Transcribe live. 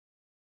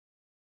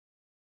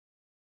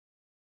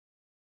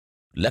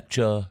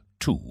Lecture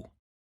 2.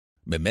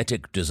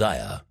 Mimetic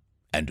Desire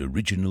and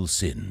Original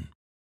Sin.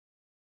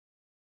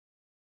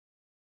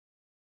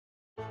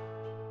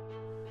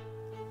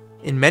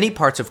 In many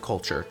parts of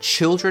culture,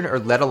 children are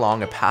led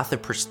along a path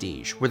of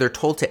prestige where they're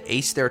told to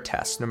ace their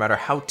tests no matter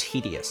how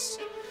tedious,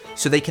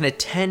 so they can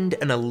attend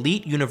an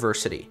elite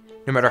university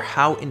no matter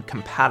how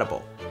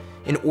incompatible,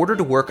 in order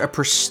to work a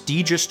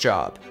prestigious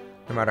job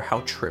no matter how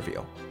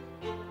trivial.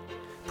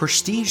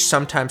 Prestige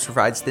sometimes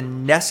provides the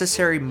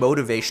necessary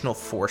motivational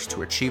force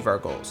to achieve our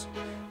goals,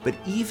 but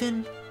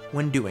even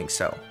when doing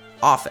so,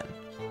 often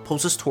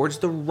pulls us towards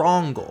the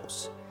wrong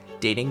goals,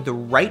 dating the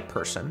right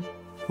person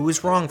who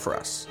is wrong for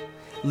us,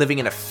 living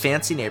in a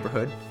fancy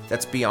neighborhood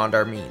that's beyond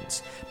our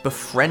means,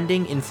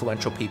 befriending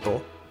influential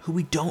people who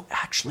we don't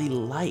actually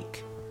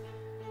like.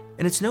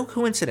 And it's no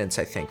coincidence,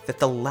 I think, that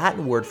the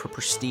Latin word for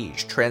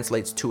prestige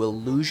translates to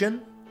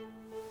illusion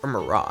or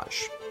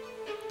mirage.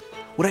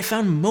 What I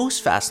found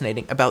most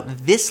fascinating about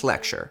this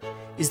lecture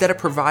is that it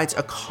provides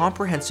a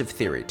comprehensive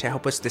theory to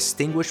help us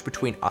distinguish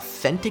between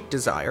authentic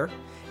desire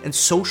and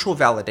social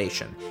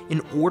validation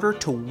in order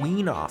to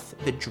wean off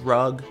the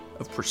drug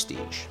of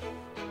prestige.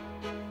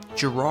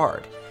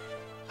 Girard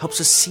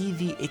helps us see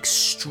the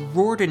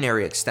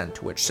extraordinary extent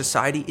to which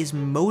society is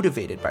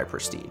motivated by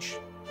prestige.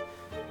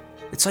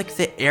 It's like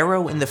the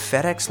arrow in the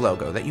FedEx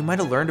logo that you might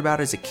have learned about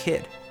as a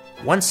kid.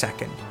 1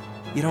 second,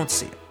 you don't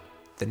see it.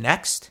 The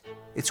next,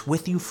 it's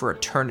with you for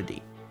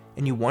eternity,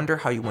 and you wonder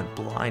how you went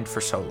blind for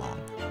so long.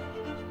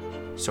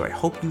 So I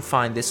hope you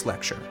find this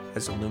lecture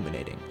as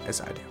illuminating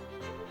as I do.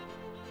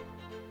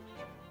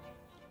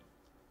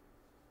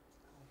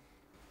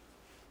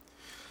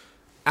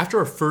 After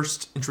our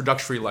first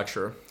introductory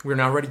lecture, we are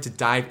now ready to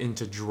dive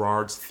into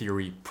Girard's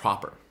theory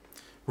proper.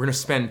 We're going to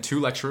spend 2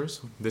 lectures,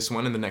 this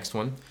one and the next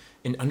one,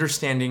 in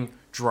understanding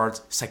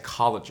Girard's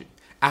psychology,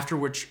 after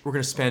which we're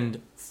going to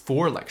spend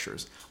 4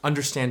 lectures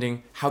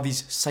understanding how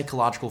these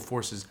psychological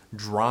forces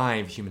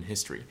drive human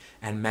history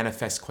and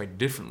manifest quite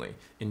differently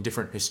in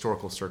different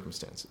historical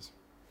circumstances.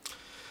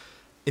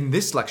 In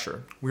this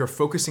lecture, we are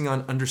focusing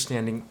on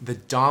understanding the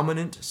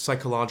dominant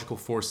psychological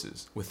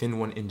forces within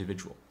one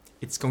individual.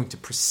 It's going to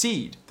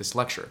precede this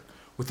lecture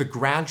with a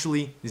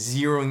gradually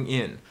zeroing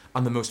in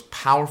on the most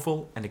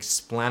powerful and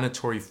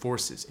explanatory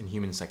forces in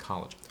human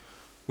psychology.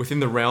 Within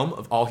the realm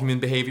of all human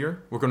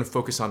behavior, we're going to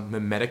focus on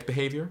mimetic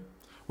behavior.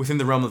 Within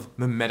the realm of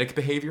mimetic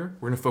behavior,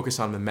 we're going to focus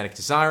on mimetic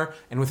desire.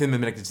 And within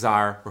mimetic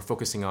desire, we're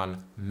focusing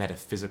on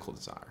metaphysical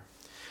desire.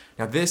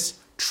 Now, this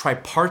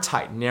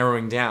tripartite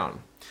narrowing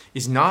down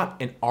is not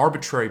an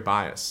arbitrary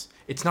bias.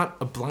 It's not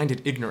a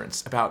blinded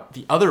ignorance about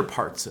the other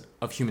parts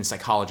of human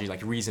psychology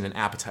like reason and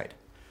appetite,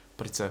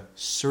 but it's a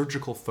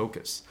surgical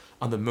focus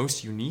on the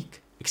most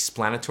unique,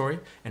 explanatory,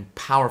 and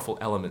powerful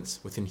elements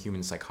within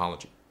human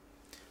psychology.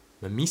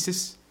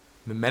 Mimesis,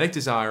 mimetic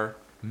desire,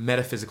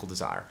 metaphysical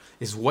desire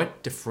is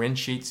what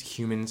differentiates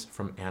humans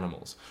from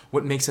animals,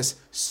 what makes us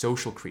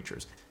social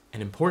creatures,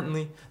 and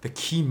importantly, the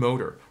key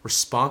motor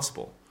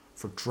responsible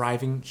for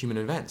driving human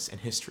events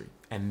and history.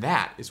 And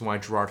that is why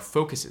Girard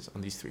focuses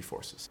on these 3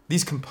 forces.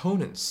 These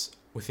components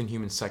within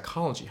human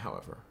psychology,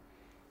 however,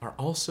 are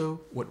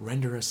also what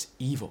render us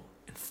evil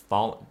and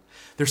fallen.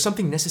 There's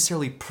something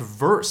necessarily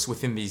perverse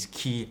within these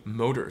key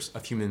motors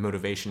of human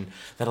motivation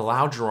that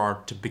allow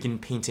Girard to begin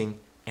painting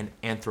an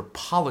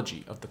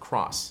anthropology of the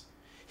cross,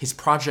 his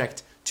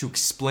project to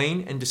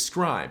explain and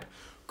describe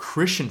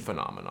Christian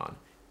phenomenon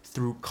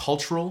through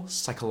cultural,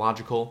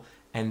 psychological,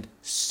 and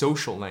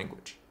social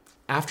language.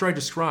 After I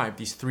describe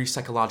these 3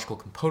 psychological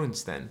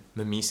components then,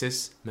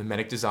 mimesis,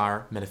 mimetic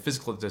desire,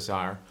 metaphysical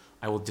desire,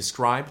 I will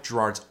describe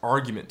Girard's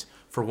argument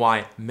for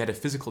why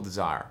metaphysical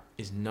desire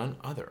is none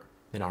other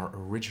than our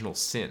original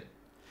sin,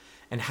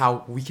 and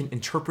how we can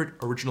interpret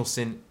original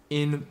sin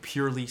in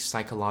purely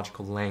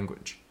psychological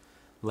language.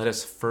 Let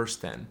us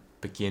first then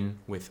begin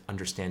with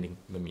understanding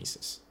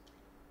mimesis.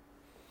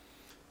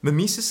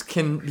 Mimesis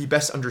can be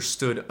best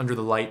understood under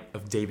the light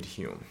of David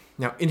Hume.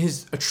 Now, in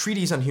his A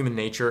Treatise on Human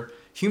Nature,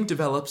 Hume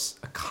develops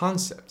a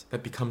concept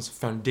that becomes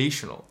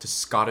foundational to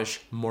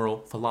Scottish moral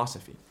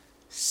philosophy: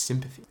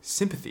 sympathy.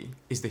 Sympathy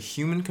is the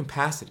human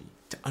capacity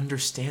to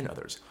understand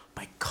others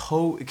by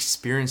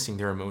co-experiencing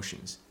their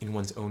emotions in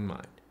one's own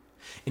mind.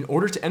 In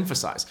order to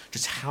emphasize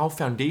just how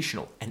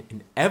foundational and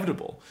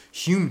inevitable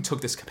Hume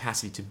took this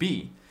capacity to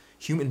be,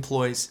 Hume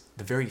employs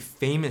the very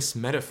famous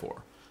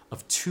metaphor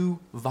of 2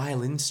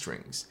 violin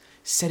strings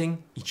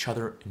setting each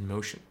other in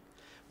motion.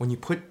 When you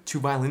put 2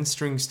 violin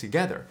strings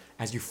together,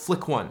 as you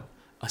flick one,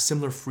 a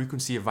similar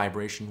frequency of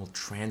vibration will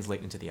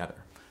translate into the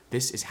other.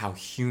 This is how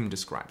Hume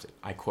describes it.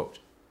 I quote,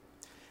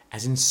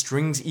 "As in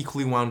strings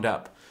equally wound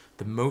up,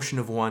 the motion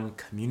of one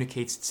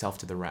communicates itself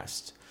to the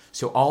rest.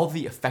 So all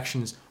the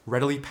affections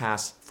readily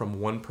pass from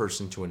one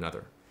person to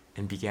another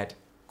and beget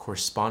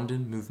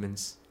correspondent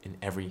movements in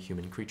every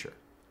human creature."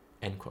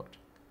 End quote.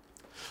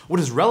 What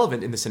is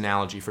relevant in this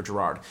analogy for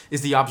Girard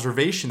is the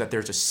observation that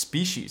there's a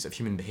species of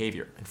human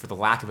behavior, and for the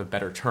lack of a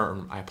better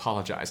term, I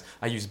apologize,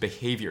 I use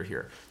behavior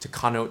here to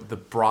connote the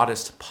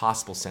broadest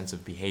possible sense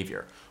of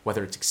behavior,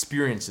 whether it's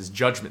experiences,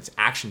 judgments,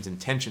 actions,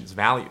 intentions,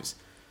 values.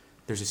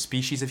 There's a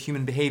species of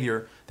human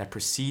behavior that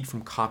proceed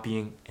from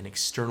copying an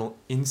external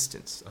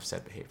instance of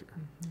said behavior.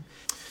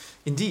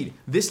 Indeed,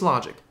 this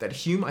logic that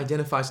Hume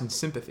identifies in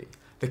sympathy,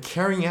 the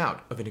carrying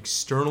out of an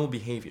external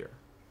behavior,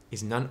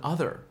 is none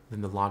other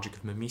than the logic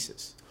of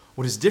mimesis.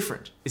 What is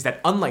different is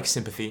that unlike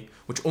sympathy,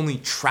 which only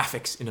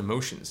traffics in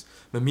emotions,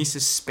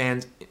 mimesis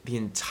spans the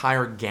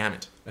entire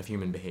gamut of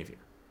human behavior.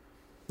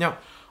 Now,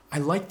 I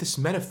like this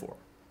metaphor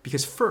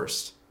because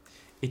first,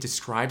 it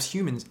describes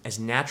humans as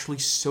naturally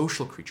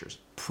social creatures,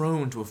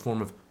 prone to a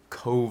form of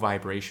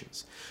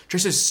co-vibrations.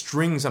 Just as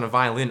strings on a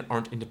violin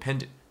aren't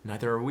independent,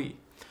 neither are we.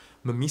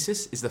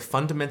 Mimesis is the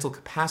fundamental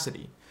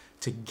capacity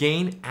to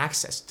gain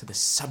access to the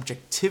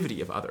subjectivity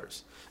of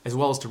others, as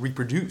well as to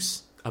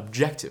reproduce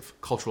objective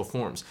cultural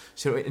forms.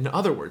 So in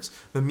other words,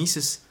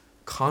 mimesis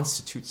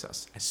constitutes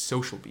us as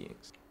social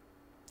beings.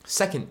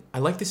 Second, I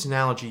like this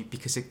analogy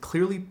because it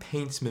clearly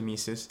paints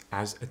mimesis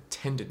as a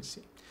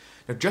tendency.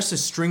 Now, just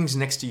as strings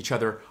next to each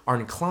other are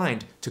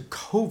inclined to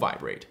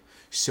co-vibrate,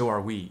 so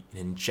are we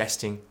in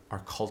ingesting our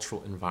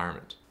cultural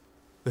environment.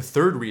 The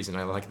third reason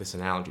I like this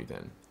analogy,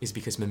 then, is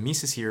because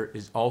mimesis here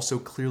is also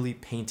clearly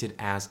painted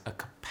as a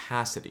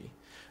capacity,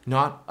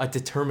 not a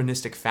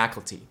deterministic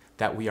faculty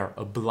that we are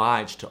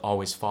obliged to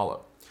always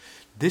follow.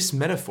 This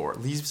metaphor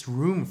leaves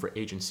room for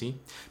agency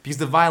because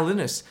the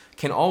violinist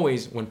can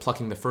always, when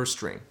plucking the first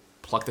string,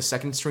 pluck the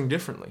second string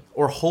differently,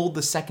 or hold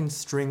the second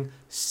string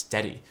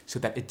steady so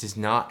that it does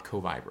not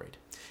co-vibrate.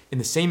 In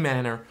the same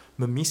manner,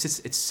 mimesis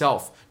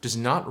itself does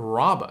not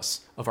rob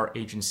us of our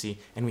agency,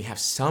 and we have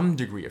some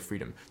degree of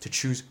freedom to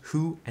choose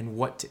who and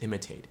what to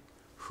imitate,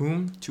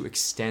 whom to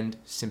extend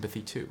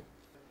sympathy to.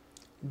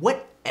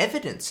 What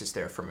evidence is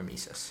there for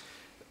mimesis?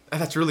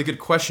 That's a really good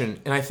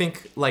question, and I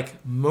think,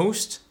 like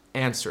most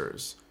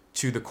answers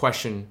to the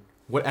question,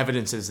 what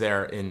evidence is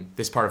there in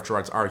this part of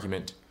Girard's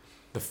argument,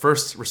 the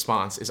first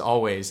response is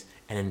always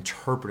an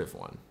interpretive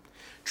one.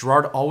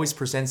 Girard always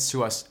presents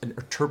to us an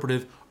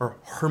interpretive or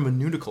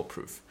hermeneutical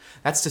proof.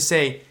 That's to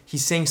say,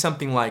 he's saying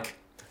something like,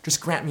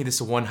 just grant me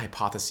this one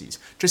hypothesis.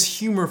 Just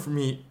humor for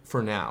me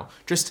for now.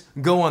 Just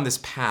go on this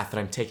path that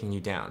I'm taking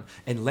you down,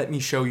 and let me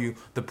show you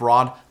the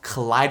broad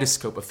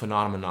kaleidoscope of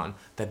phenomenon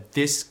that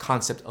this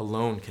concept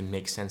alone can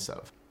make sense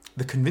of.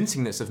 The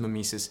convincingness of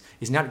mimesis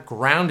is not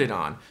grounded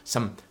on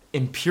some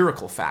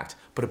empirical fact,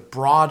 but a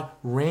broad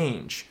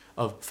range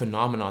of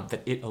phenomenon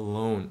that it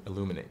alone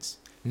illuminates.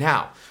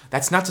 Now,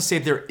 that's not to say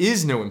there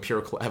is no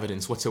empirical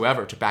evidence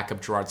whatsoever to back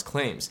up Girard's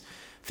claims.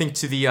 Think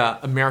to the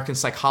American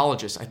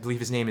psychologist, I believe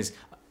his name is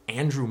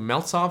Andrew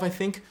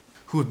Meltzoff,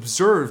 who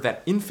observed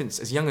that infants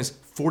as young as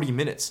 40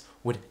 minutes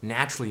would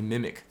naturally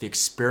mimic the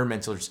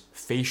experimental's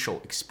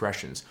facial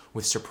expressions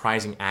with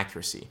surprising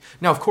accuracy.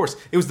 Now, of course,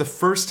 it was the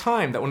first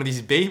time that one of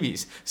these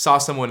babies saw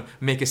someone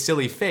make a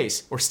silly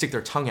face or stick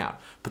their tongue out,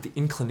 but the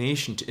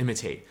inclination to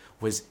imitate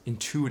was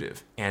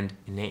intuitive and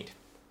innate.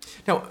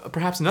 Now,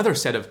 perhaps another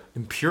set of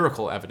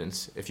empirical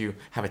evidence, if you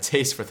have a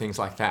taste for things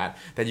like that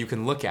you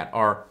can look at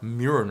are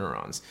mirror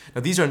neurons.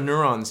 Now, these are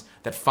neurons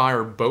that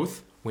fire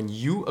both when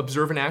you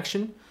observe an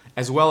action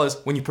as well as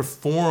when you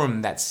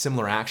perform that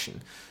similar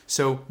action.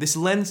 So this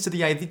lends to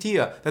the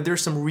idea that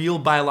there's some real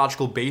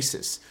biological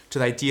basis to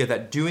the idea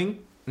that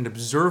doing and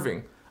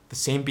observing the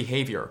same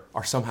behavior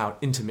are somehow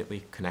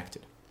intimately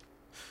connected.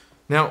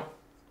 Now,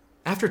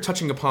 after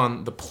touching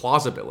upon the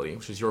plausibility,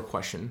 which is your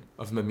question,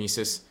 of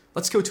mimesis,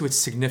 let's go to its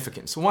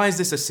significance. Why is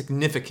this a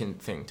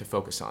significant thing to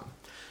focus on?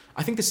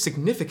 I think the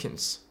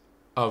significance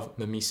of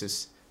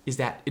mimesis is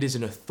that it is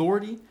an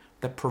authority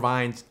that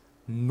provides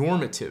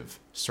normative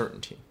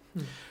certainty.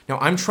 Now,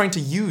 I'm trying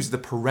to use the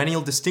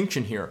perennial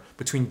distinction here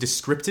between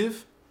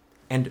descriptive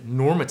and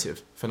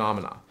normative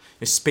phenomena.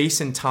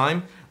 Space and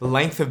time,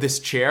 length of this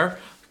chair,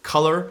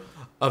 color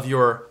of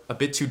your a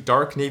bit too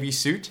dark navy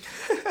suit,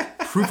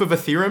 proof of a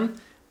theorem.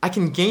 I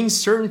can gain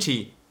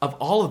certainty of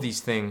all of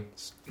these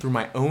things through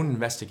my own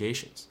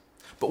investigations.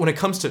 But when it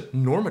comes to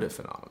normative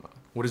phenomena,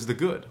 what is the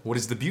good? What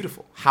is the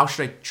beautiful? How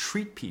should I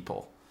treat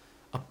people?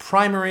 A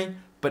primary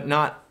but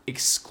not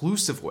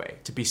exclusive way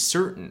to be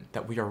certain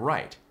that we are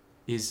right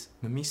is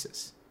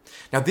mimesis.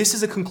 Now, this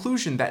is a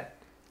conclusion that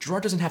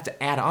Girard doesn't have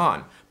to add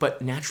on,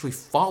 but naturally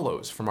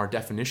follows from our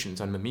definitions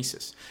on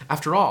mimesis.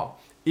 After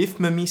all, if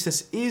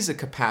mimesis is a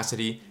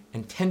capacity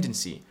and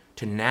tendency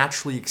to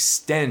naturally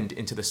extend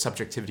into the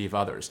subjectivity of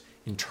others,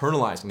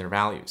 internalizing their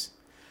values,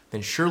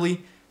 then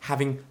surely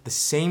having the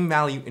same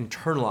value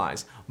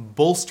internalized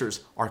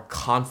bolsters our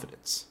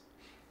confidence.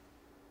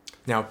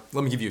 Now,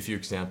 let me give you a few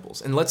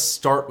examples, and let's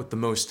start with the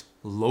most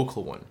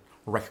local one,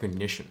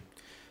 recognition.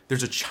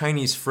 There's a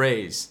Chinese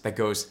phrase that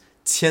goes,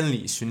 千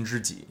里寻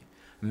知己.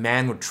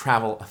 Man would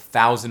travel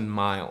 1,000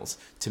 miles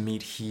to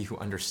meet he who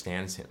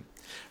understands him.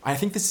 I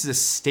think this is a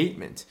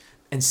statement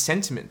and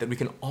sentiment that we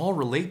can all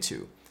relate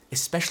to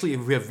especially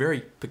if we have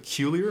very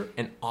peculiar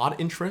and odd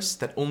interests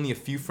that only a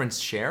few friends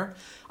share,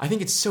 I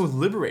think it's so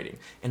liberating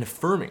and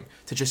affirming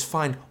to just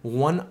find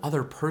one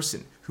other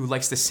person who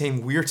likes the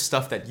same weird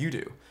stuff that you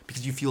do,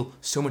 because you feel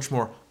so much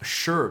more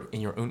assured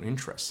in your own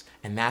interests.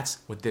 And that's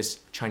what this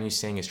Chinese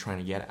saying is trying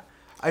to get at.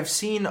 I've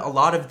seen a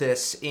lot of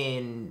this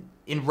in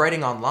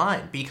writing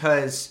online,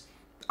 because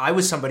I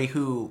was somebody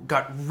who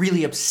got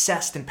really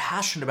obsessed and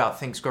passionate about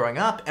things growing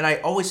up, and I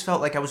always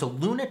felt like I was a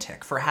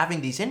lunatic for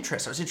having these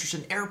interests. I was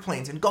interested in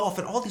airplanes and golf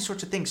and all these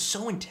sorts of things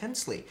so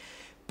intensely.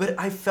 But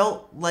I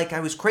felt like I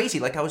was crazy,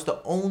 like I was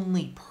the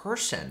only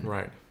person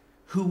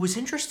who was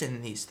interested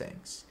in these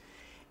things.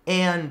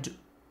 And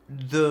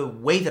the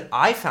way that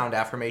I found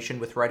affirmation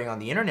with writing on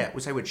the internet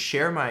was I would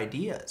share my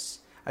ideas.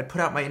 I'd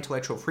put out my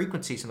intellectual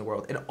frequencies in the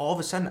world, and all of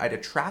a sudden I'd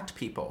attract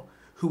people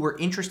who were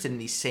interested in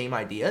these same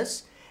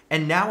ideas.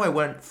 And now I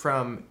went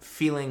from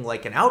feeling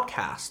like an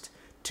outcast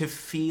to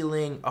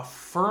feeling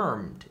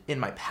affirmed in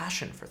my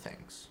passion for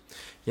things.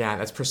 Yeah,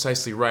 that's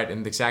precisely right,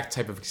 and the exact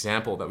type of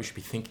example that we should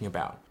be thinking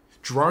about.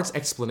 Girard's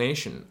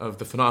explanation of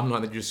the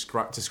phenomenon that you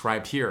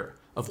described here,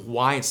 of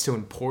why it's so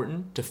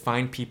important to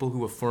find people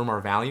who affirm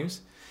our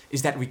values,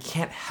 is that we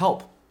can't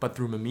help but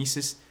through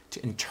mimesis to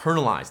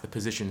internalize the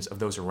positions of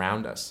those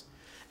around us.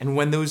 And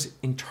when those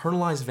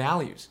internalized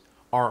values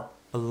are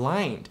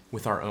aligned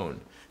with our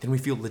own, then we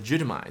feel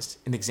legitimized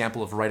in the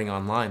example of writing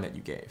online that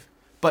you gave.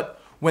 But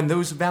when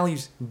those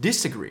values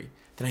disagree,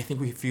 then I think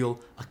we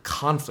feel a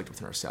conflict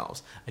within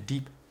ourselves, a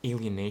deep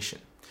alienation.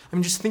 I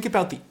mean, just think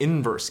about the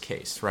inverse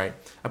case, right?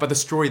 About the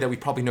story that we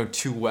probably know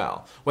too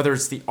well. Whether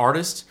it's the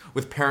artist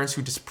with parents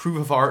who disapprove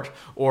of art,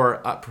 or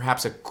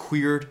perhaps a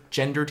queered,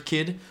 gendered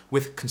kid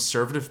with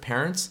conservative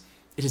parents,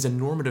 it is a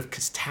normative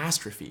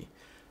catastrophe,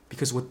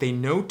 because what they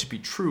know to be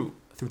true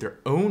through their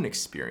own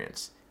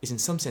experience is in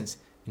some sense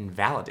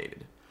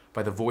invalidated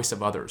by the voice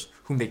of others,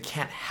 whom they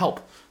can't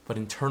help but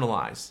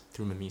internalize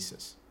through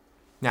mimesis.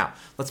 Now,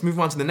 let's move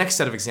on to the next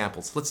set of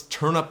examples. Let's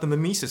turn up the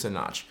mimesis a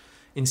notch.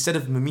 Instead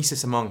of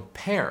mimesis among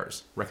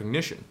pairs,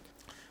 recognition,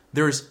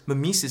 there is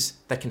mimesis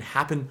that can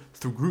happen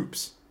through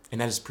groups,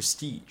 and that is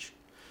prestige.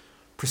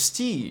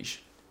 Prestige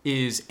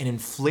is an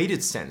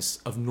inflated sense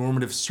of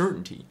normative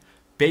certainty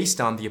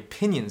based on the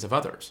opinions of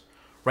others,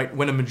 right?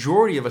 When a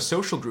majority of a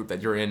social group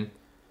that you're in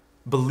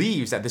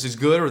believes that this is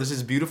good or this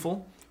is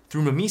beautiful,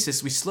 through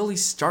mimesis, we slowly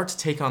start to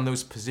take on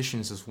those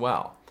positions as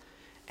well.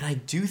 And I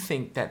do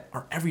think that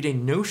our everyday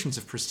notions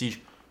of prestige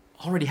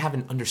already have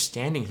an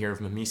understanding here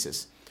of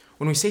mimesis.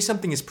 When we say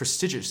something is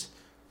prestigious,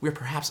 we are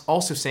perhaps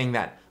also saying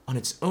that on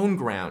its own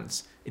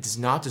grounds, it does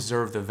not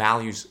deserve the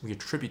values we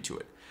attribute to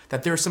it,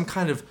 that there is some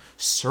kind of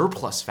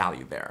surplus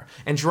value there.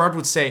 And Girard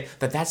would say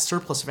that that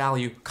surplus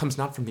value comes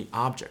not from the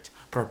object,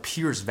 but our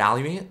peers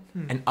valuing it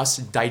and us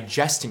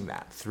digesting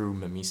that through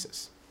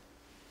mimesis.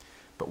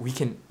 But we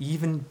can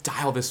even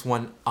dial this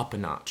one up a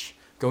notch,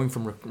 going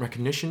from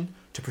recognition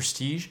to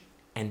prestige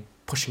and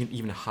pushing it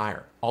even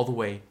higher, all the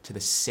way to the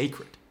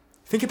sacred.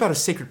 Think about a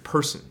sacred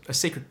person, a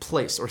sacred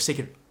place, or a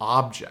sacred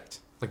object,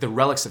 like the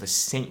relics of a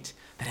saint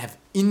that have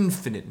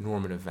infinite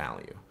normative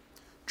value.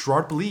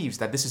 Girard believes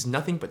that this is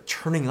nothing but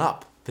turning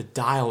up the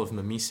dial of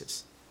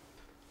mimesis.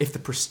 If the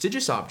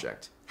prestigious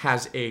object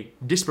has a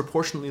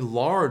disproportionately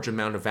large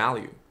amount of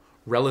value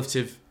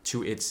relative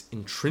to its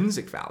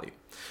intrinsic value,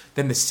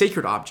 then the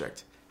sacred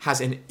object has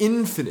an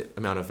infinite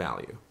amount of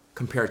value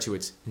compared to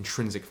its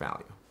intrinsic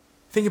value.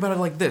 Think about it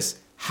like this.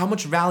 How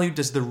much value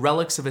does the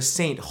relics of a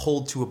saint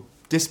hold to a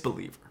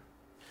disbeliever?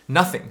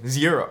 Nothing,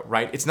 zero,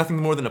 right? It's nothing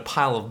more than a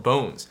pile of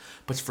bones.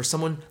 But for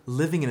someone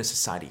living in a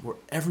society where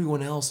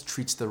everyone else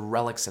treats the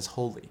relics as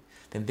holy,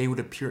 then they would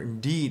appear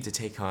indeed to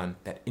take on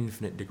that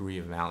infinite degree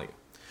of value.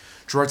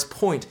 Girard's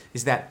point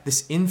is that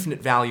this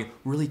infinite value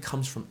really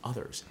comes from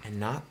others and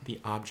not the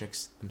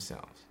objects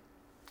themselves.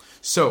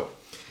 So,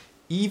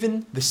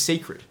 even the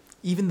sacred,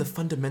 even the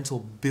fundamental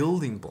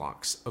building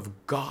blocks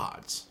of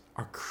gods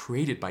are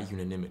created by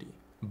unanimity,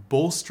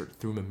 bolstered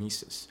through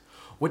mimesis.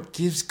 What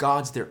gives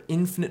gods their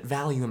infinite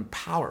value and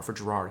power for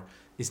Girard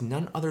is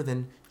none other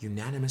than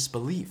unanimous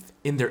belief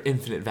in their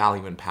infinite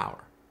value and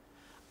power.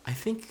 I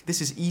think this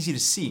is easy to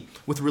see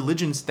with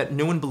religions that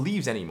no one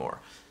believes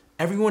anymore.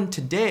 Everyone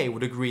today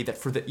would agree that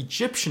for the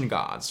Egyptian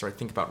gods, right,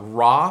 think about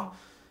Ra,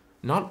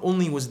 not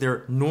only was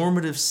their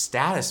normative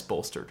status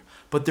bolstered,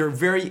 but their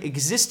very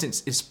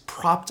existence is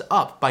propped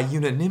up by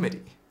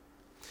unanimity.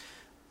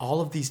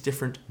 All of these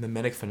different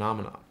mimetic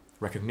phenomena,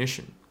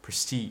 recognition,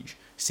 prestige,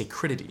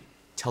 sacredity,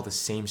 tell the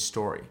same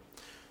story.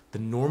 The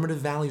normative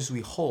values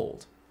we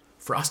hold,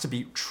 for us to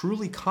be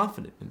truly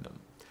confident in them,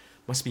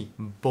 must be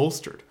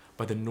bolstered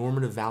by the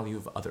normative value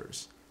of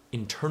others,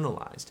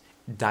 internalized,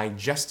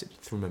 digested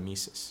through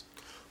mimesis.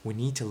 We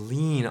need to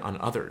lean on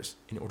others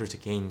in order to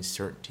gain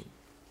certainty.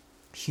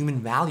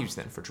 Human values,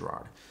 then, for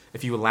Girard,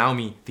 if you allow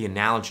me the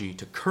analogy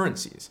to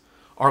currencies,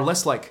 are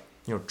less like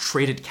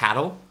traded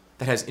cattle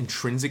that has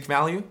intrinsic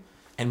value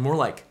and more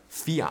like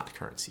fiat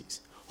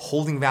currencies,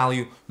 holding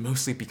value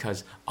mostly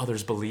because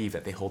others believe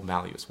that they hold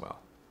value as well.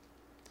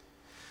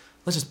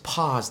 Let's just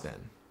pause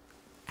then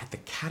at the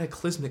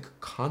cataclysmic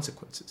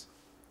consequences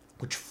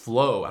which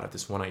flow out of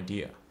this one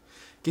idea.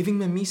 Giving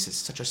mimesis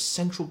such a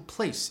central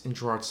place in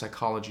Girard's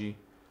psychology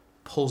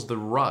pulls the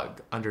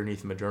rug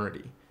underneath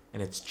modernity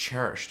and its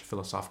cherished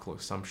philosophical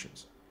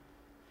assumptions.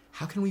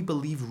 How can we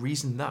believe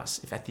reason thus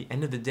if at the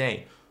end of the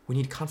day we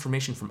need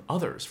confirmation from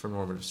others for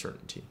normative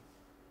certainty?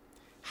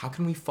 How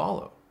can we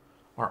follow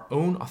our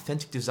own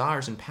authentic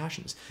desires and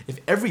passions if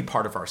every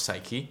part of our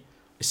psyche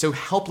is so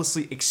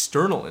helplessly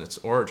external in its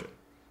origin?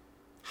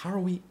 How are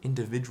we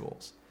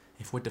individuals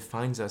if what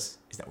defines us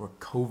is that we're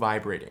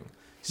co-vibrating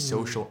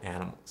social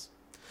animals?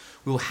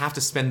 We will have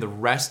to spend the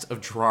rest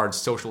of Girard's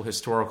social,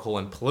 historical,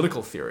 and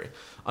political theory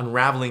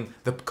unraveling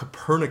the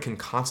Copernican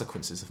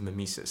consequences of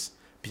mimesis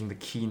being the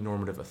key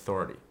normative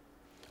authority.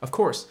 Of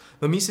course,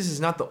 mimesis is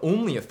not the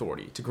only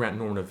authority to grant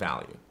normative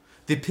value.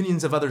 The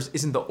opinions of others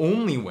isn't the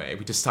only way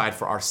we decide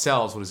for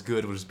ourselves what is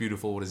good, what is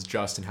beautiful, what is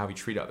just, and how we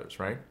treat others,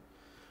 right?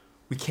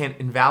 We can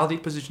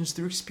invalidate positions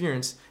through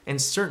experience,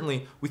 and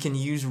certainly we can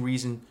use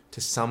reason to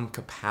some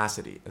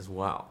capacity as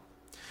well.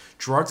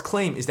 Girard's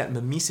claim is that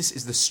mimesis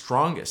is the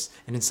strongest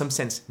and in some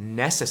sense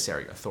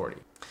necessary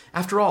authority.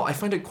 After all, I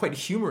find it quite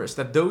humorous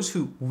that those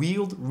who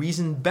wield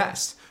reason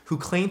best, who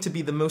claim to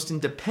be the most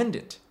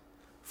independent,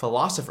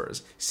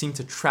 philosophers seem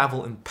to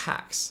travel in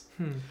packs.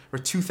 Or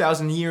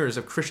 2,000 years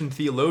of Christian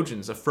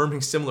theologians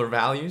affirming similar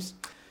values,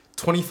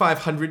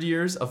 2,500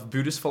 years of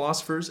Buddhist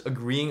philosophers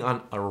agreeing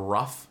on a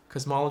rough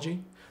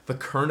cosmology, the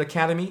Kern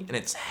Academy and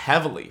its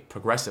heavily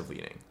progressive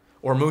leaning,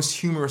 or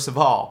most humorous of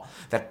all,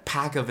 that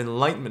pack of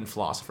Enlightenment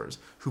philosophers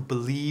who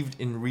believed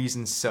in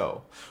reason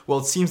so. Well,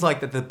 it seems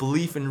like that the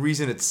belief in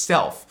reason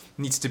itself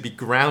needs to be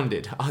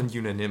grounded on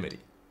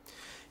unanimity.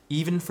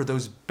 Even for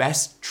those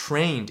best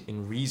trained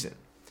in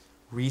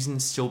reason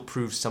still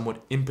proves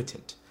somewhat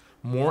impotent,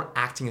 more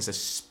acting as a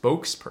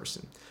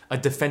spokesperson, a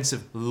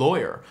defensive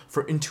lawyer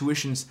for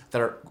intuitions that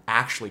are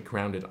actually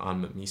grounded on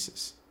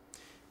mimesis.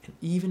 And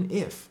even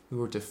if we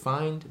were to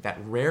find that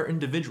rare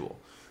individual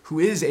who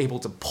is able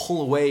to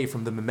pull away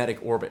from the mimetic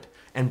orbit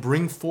and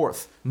bring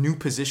forth new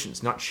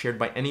positions not shared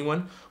by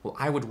anyone, well,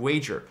 I would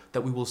wager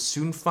that we will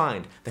soon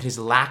find that his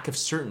lack of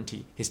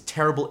certainty, his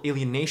terrible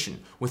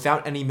alienation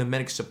without any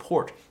mimetic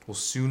support, will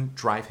soon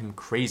drive him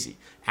crazy,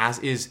 as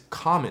is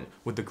common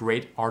with the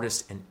great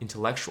artists and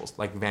intellectuals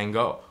like Van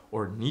Gogh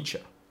or Nietzsche.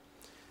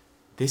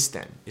 This,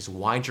 then, is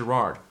why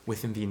Girard,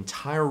 within the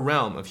entire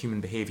realm of human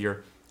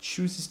behavior,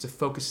 chooses to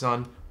focus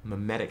on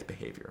mimetic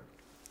behavior.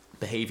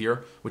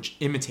 Behavior which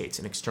imitates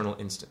an external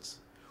instance,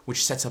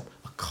 which sets up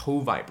a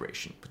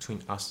co-vibration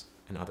between us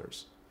and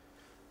others.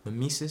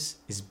 Mimesis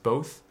is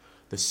both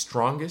the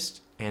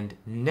strongest and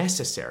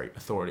necessary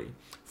authority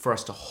for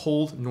us to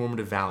hold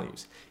normative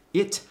values.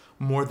 It,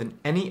 more than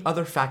any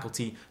other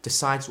faculty,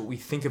 decides what we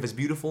think of as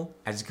beautiful,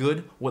 as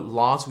good, what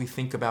laws we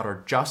think about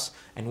are just,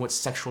 and what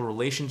sexual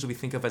relations we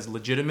think of as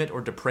legitimate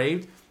or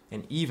depraved,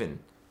 and even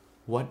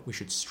what we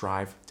should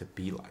strive to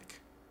be like.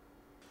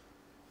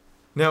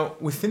 Now,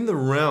 within the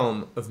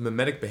realm of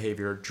mimetic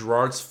behavior,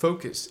 Girard's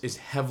focus is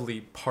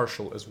heavily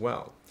partial as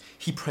well.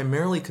 He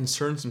primarily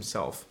concerns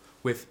himself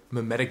with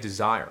mimetic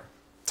desire,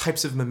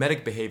 types of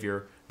mimetic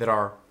behavior that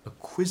are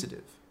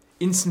acquisitive,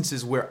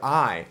 instances where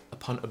I,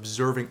 upon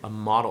observing a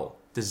model,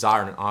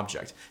 desire an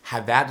object,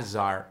 have that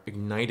desire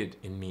ignited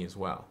in me as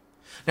well.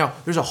 Now,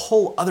 there's a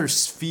whole other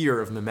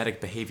sphere of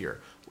mimetic behavior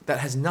that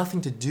has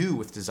nothing to do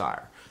with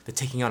desire. The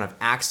taking on of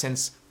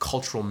accents,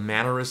 cultural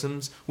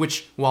mannerisms,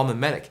 which, while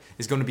mimetic,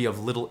 is going to be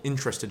of little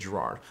interest to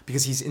Girard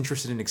because he's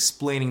interested in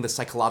explaining the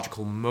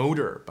psychological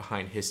motor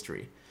behind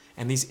history.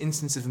 And these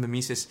instances of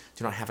mimesis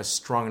do not have a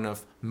strong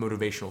enough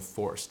motivational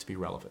force to be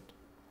relevant.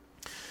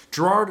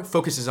 Girard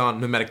focuses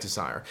on mimetic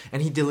desire,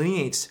 and he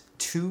delineates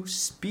two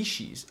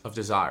species of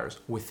desires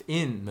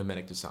within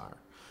mimetic desire.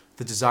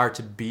 The desire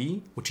to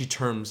be, which he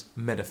terms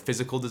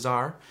metaphysical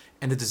desire,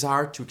 and the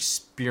desire to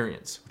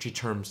experience, which he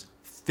terms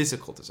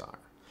physical desire.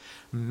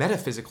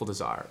 Metaphysical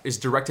desire is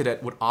directed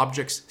at what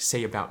objects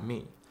say about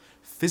me.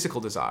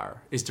 Physical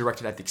desire is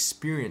directed at the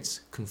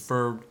experience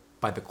confirmed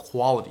by the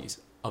qualities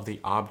of the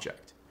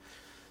object.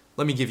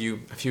 Let me give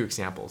you a few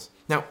examples.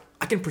 Now,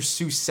 I can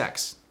pursue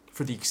sex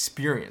for the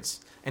experience,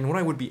 and what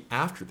I would be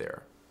after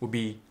there would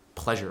be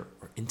pleasure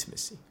or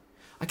intimacy.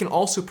 I can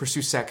also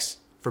pursue sex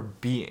for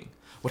being,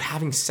 what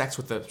having sex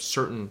with a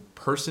certain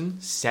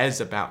person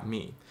says about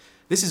me.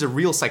 This is a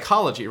real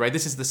psychology, right?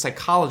 This is the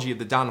psychology of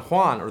the Don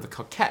Juan or the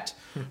coquette.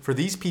 For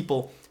these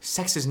people,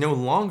 sex is no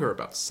longer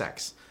about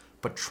sex,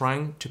 but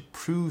trying to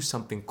prove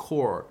something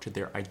core to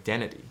their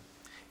identity.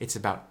 It's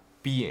about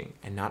being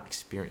and not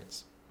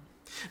experience.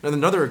 Now,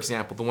 another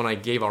example, the one I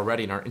gave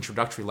already in our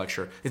introductory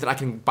lecture, is that I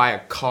can buy a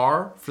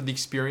car for the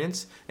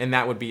experience, and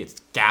that would be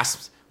its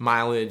gas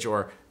mileage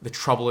or the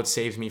trouble it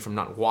saves me from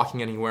not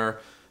walking anywhere.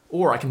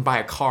 Or I can buy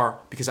a car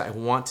because I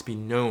want to be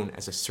known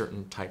as a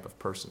certain type of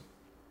person.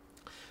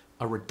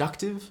 A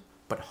reductive,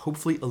 but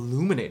hopefully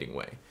illuminating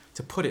way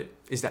to put it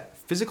is that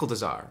physical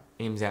desire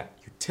aims at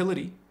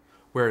utility,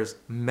 whereas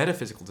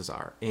metaphysical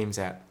desire aims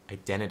at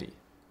identity.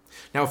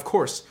 Now, of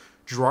course,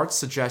 Girard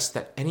suggests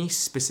that any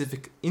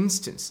specific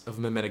instance of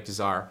mimetic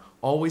desire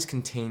always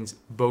contains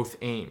both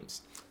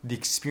aims. the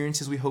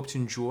experiences we hope to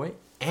enjoy,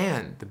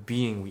 and the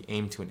being we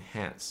aim to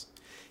enhance,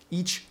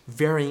 each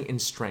varying in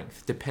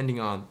strength depending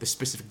on the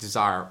specific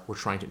desire we're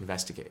trying to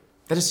investigate.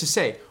 That is to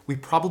say, we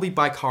probably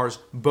buy cars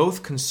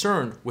both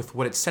concerned with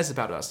what it says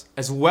about us,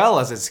 as well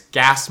as its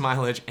gas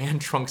mileage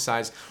and trunk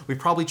size. We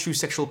probably choose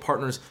sexual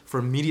partners for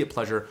immediate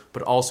pleasure,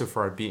 but also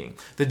for our being.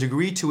 The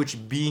degree to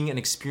which being and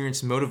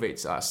experience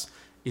motivates us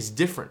is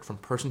different from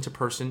person to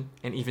person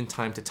and even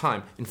time to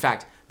time. In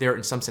fact, they're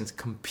in some sense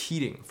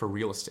competing for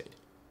real estate.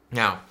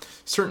 Now,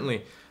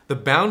 certainly, the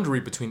boundary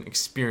between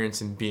experience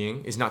and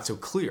being is not so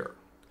clear.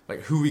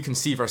 Like who we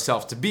conceive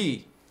ourselves to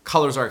be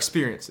colors our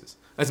experiences,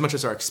 as much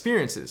as our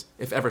experiences,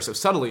 if ever so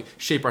subtly,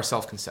 shape our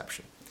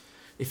self-conception.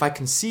 If I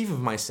conceive of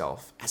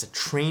myself as a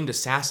trained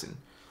assassin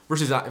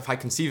versus if I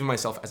conceive of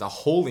myself as a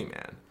holy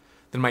man,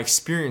 then my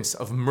experience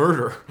of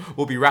murder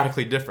will be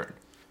radically different.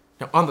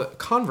 Now, on the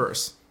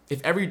converse,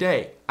 if every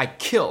day I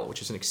kill,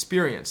 which is an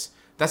experience,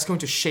 that's going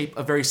to shape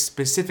a very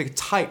specific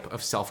type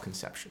of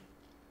self-conception.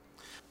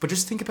 But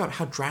just think about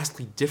how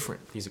drastically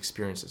different these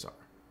experiences are.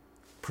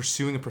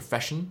 Pursuing a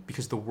profession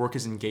because the work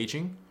is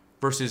engaging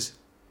versus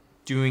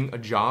doing a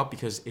job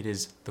because it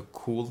is the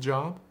cool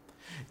job.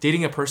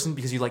 Dating a person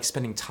because you like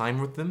spending time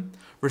with them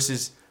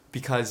versus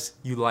because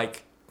you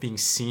like being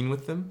seen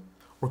with them.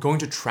 Or going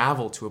to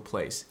travel to a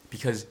place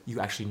because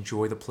you actually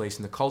enjoy the place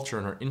and the culture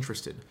and are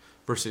interested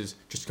versus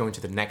just going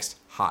to the next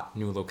hot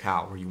new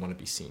locale where you want to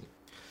be seen.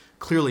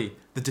 Clearly,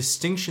 the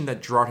distinction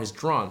that Girard has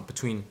drawn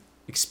between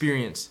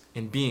experience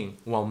and being,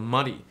 while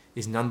muddy,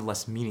 is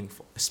nonetheless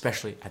meaningful,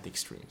 especially at the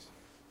extremes.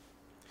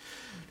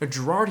 Now,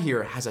 Girard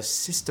here has a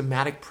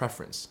systematic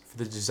preference for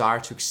the desire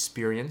to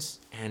experience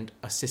and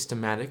a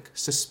systematic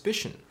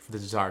suspicion for the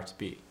desire to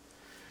be.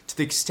 To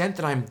the extent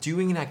that I'm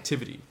doing an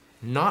activity,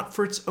 not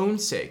for its own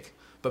sake,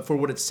 but for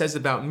what it says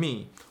about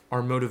me,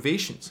 our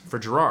motivations for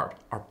Girard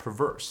are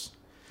perverse.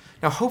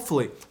 Now,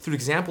 hopefully, through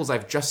examples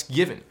I've just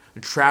given,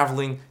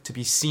 traveling to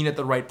be seen at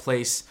the right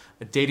place,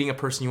 dating a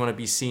person you want to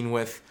be seen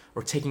with,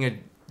 or taking a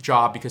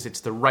job because it's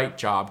the right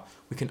job,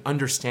 we can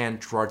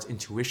understand Girard's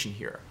intuition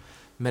here.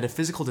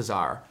 Metaphysical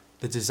desire,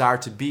 the desire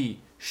to be,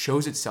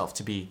 shows itself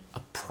to be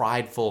a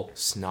prideful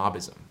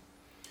snobism.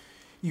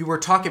 You were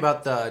talking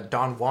about the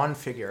Don Juan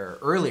figure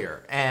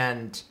earlier,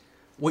 and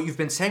what you've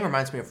been saying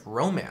reminds me of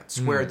romance,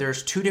 where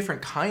there's two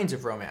different kinds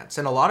of romance.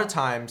 And a lot of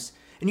times,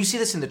 and you see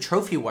this in the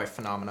trophy wife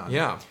phenomenon.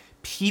 Yeah.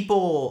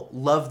 People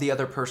love the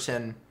other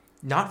person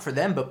not for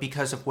them, but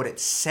because of what it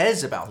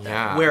says about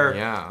them.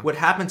 What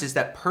happens is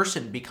that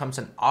person becomes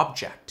an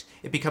object.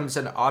 It becomes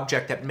an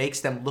object that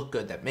makes them look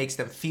good, that makes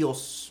them feel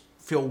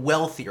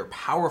wealthy or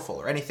powerful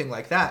or anything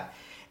like that.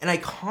 And I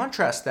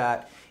contrast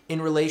that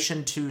in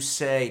relation to,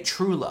 say,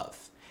 true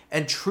love.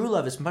 And true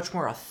love is much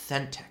more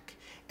authentic.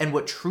 And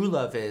what true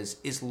love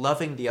is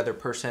loving the other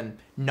person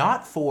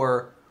not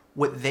for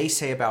what they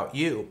say about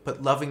you,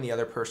 but loving the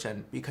other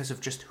person because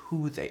of just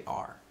who they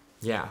are.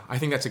 Yeah, I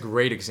think that's a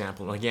great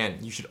example. And again,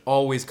 you should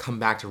always come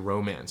back to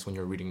romance when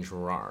you're reading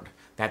Girard.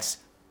 That's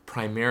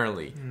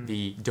primarily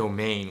the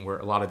domain where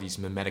a lot of these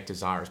mimetic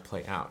desires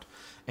play out.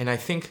 And I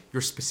think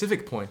your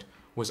specific point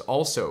was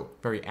also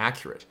very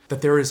accurate,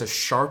 that there is a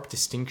sharp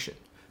distinction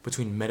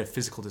between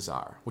metaphysical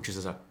desire, which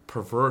is a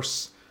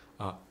perverse,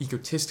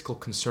 egotistical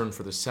concern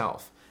for the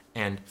self,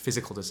 and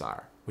physical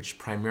desire, which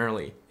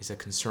primarily is a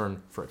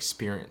concern for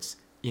experience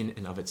in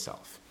and of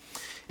itself.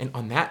 And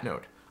on that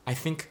note, I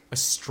think a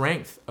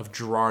strength of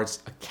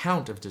Girard's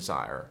account of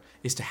desire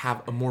is to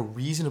have a more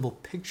reasonable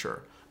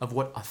picture of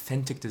what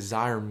authentic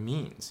desire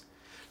means.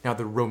 Now,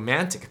 the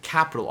romantic,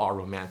 capital R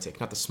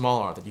romantic, not the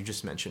small r that you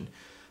just mentioned,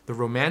 the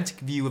romantic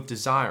view of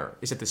desire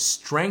is that the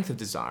strength of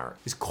desire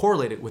is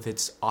correlated with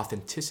its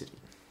authenticity.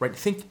 Right?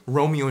 Think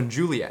Romeo and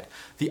Juliet.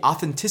 The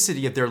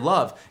authenticity of their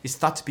love is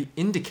thought to be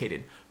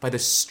indicated by the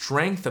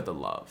strength of the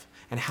love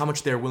and how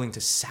much they're willing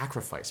to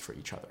sacrifice for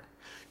each other.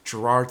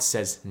 Girard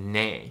says,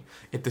 nay.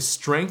 If the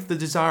strength of the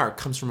desire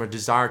comes from a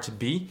desire to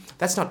be,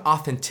 that's not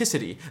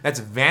authenticity, that's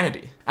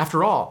vanity.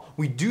 After all,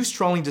 we do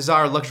strongly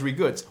desire luxury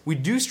goods. We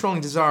do strongly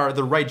desire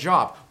the right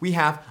job. We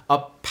have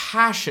a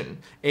passion,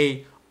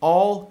 a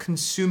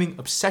all-consuming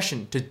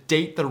obsession to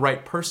date the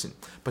right person.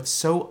 But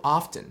so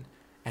often,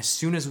 as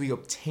soon as we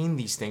obtain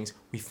these things,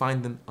 we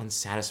find them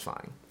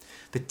unsatisfying.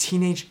 The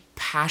teenage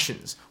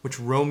passions which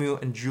Romeo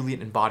and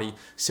Juliet embody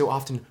so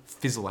often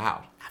fizzle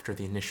out after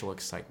the initial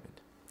excitement.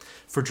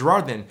 For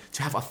Girard, then,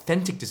 to have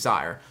authentic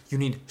desire, you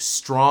need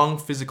strong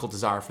physical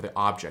desire for the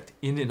object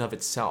in and of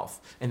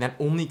itself, and that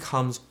only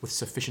comes with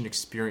sufficient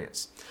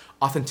experience.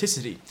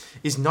 Authenticity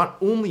is not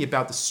only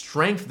about the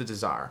strength of the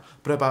desire,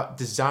 but about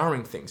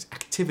desiring things,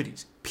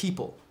 activities,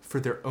 people, for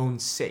their own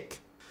sake.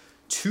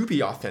 To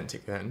be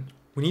authentic, then,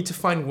 we need to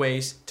find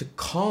ways to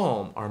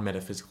calm our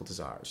metaphysical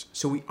desires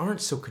so we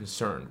aren't so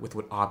concerned with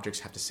what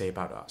objects have to say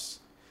about us,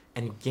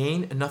 and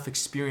gain enough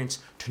experience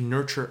to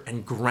nurture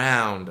and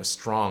ground a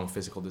strong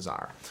physical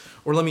desire.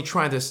 Or let me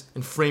try this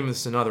and frame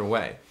this another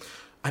way.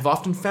 I've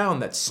often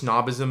found that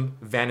snobism,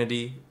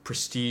 vanity,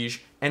 prestige,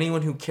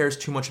 anyone who cares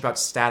too much about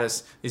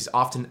status is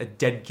often a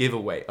dead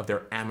giveaway of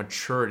their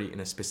amateurity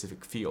in a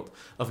specific field,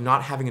 of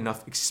not having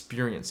enough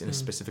experience in a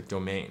specific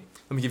domain.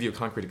 Let me give you a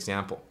concrete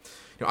example.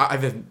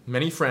 I've had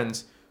many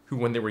friends who,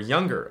 when they were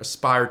younger,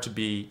 aspired to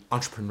be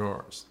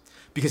entrepreneurs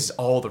because it's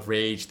all the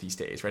rage these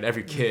days, right?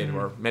 Every kid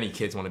or many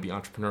kids want to be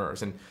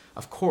entrepreneurs. And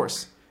of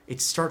course,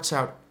 it starts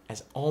out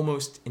as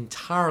almost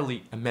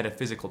entirely a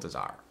metaphysical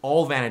desire,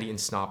 all vanity and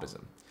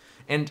snobism.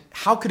 And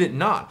how could it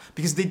not?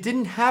 Because they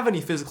didn't have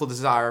any physical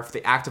desire for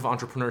the act of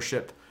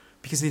entrepreneurship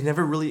because they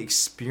never really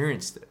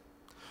experienced it.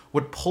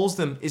 What pulls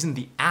them isn't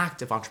the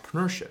act of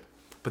entrepreneurship,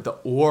 but the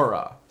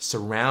aura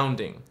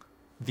surrounding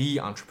the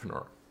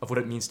entrepreneur, of what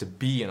it means to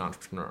be an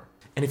entrepreneur.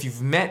 And if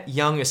you've met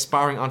young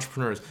aspiring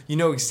entrepreneurs, you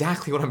know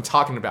exactly what I'm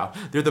talking about.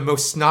 They're the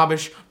most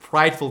snobbish,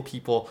 prideful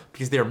people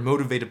because they are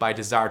motivated by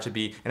desire to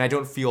be, and I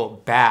don't feel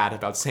bad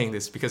about saying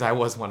this because I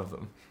was one of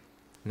them.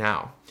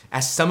 Now,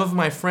 as some of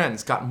my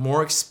friends got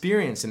more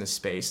experience in the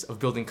space of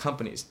building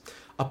companies,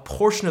 a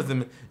portion of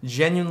them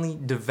genuinely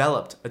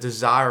developed a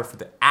desire for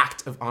the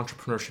act of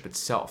entrepreneurship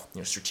itself.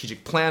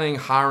 Strategic planning,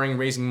 hiring,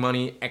 raising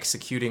money,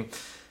 executing,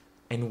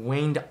 and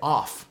waned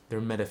off their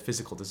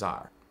metaphysical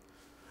desire.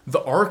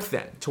 The arc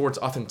then towards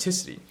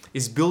authenticity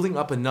is building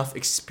up enough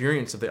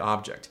experience of the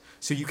object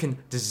so you can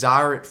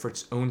desire it for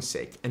its own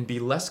sake and be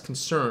less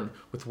concerned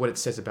with what it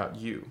says about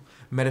you.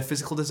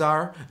 Metaphysical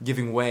desire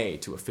giving way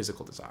to a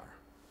physical desire.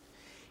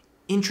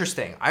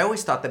 Interesting. I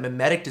always thought that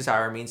mimetic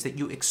desire means that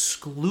you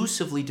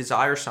exclusively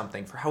desire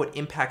something for how it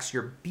impacts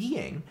your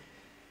being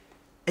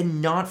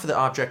and not for the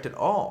object at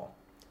all.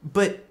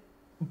 But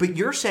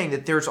you're saying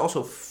that there's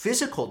also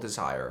physical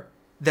desire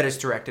that is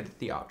directed at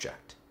the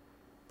object.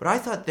 But I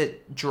thought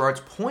that Girard's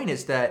point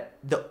is that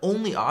the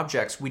only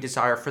objects we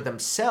desire for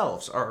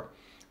themselves are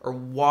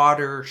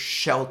water,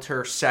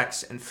 shelter,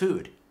 sex, and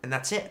food. And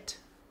that's it.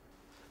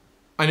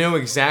 I know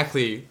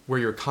exactly where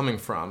you're coming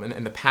from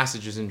and the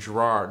passages in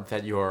Girard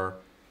that you're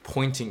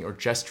pointing or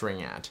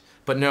gesturing at.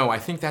 But no, I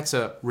think that's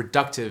a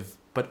reductive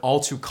but all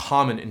too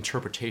common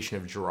interpretation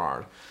of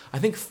Girard. I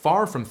think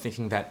far from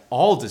thinking that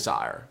all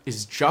desire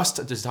is just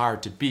a desire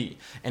to be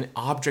and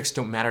objects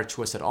don't matter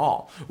to us at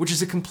all, which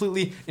is a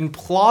completely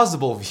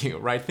implausible view,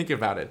 right? Think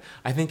about it.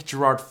 I think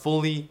Girard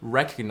fully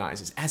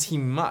recognizes, as he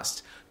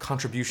must,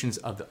 contributions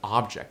of the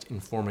object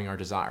informing our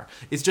desire.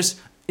 It's just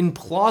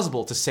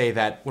implausible to say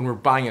that when we're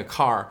buying a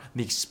car,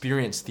 the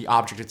experience, the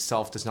object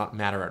itself does not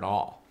matter at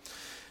all.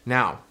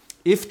 Now,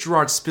 if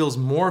Girard spills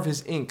more of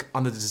his ink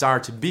on the desire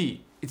to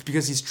be, it's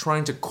because he's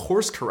trying to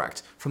course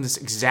correct from this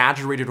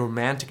exaggerated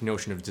romantic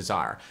notion of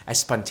desire as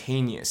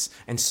spontaneous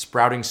and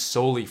sprouting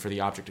solely for the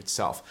object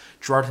itself.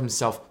 Girard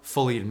himself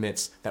fully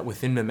admits that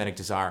within mimetic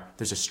desire,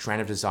 there's a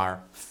strand of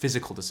desire,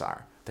 physical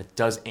desire, that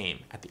does aim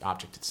at the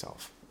object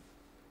itself.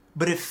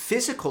 But if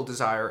physical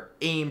desire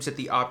aims at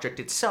the object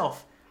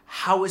itself,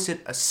 how is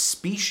it a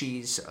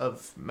species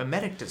of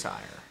mimetic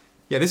desire?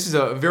 Yeah, this is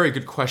a very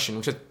good question,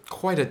 which is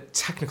quite a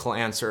technical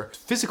answer.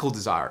 Physical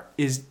desire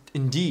is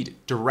indeed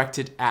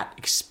directed at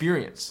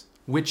experience,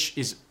 which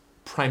is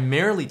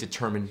primarily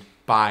determined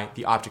by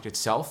the object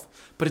itself,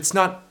 but it's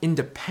not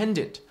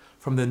independent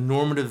from the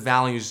normative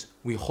values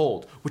we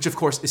hold, which of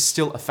course is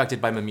still affected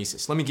by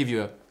mimesis. Let me give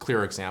you a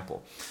clear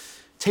example.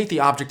 Take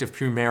the object of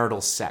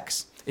premarital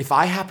sex. If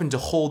I happen to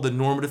hold the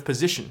normative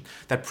position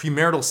that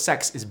premarital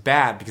sex is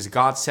bad because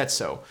God said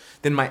so,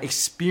 then my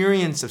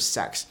experience of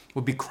sex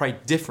would be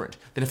quite different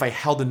than if I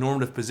held the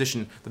normative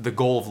position that the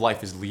goal of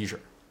life is leisure.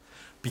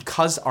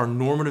 Because our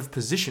normative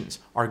positions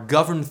are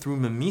governed through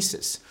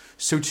mimesis,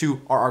 so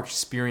too are our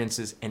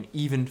experiences and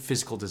even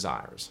physical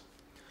desires.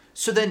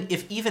 So then,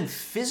 if even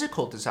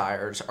physical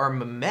desires are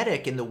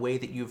mimetic in the way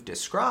that you've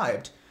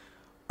described,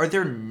 are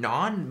there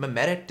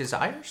non-mimetic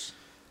desires?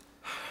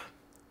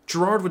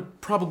 Girard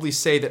would probably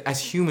say that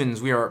as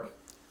humans, we are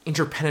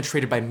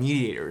interpenetrated by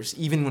mediators,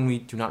 even when we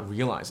do not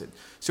realize it.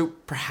 So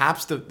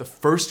perhaps the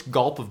first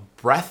gulp of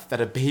breath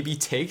that a baby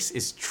takes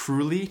is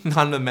truly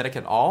non-mimetic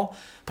at all.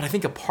 But I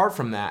think apart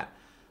from that,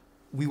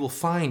 we will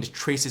find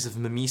traces of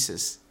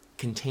mimesis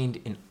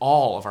contained in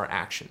all of our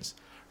actions.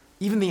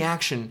 Even the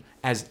action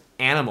as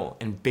animal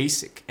and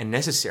basic and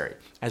necessary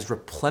as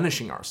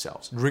replenishing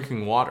ourselves,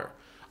 drinking water.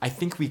 I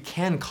think we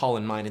can call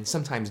in mind, and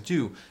sometimes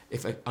do,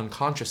 if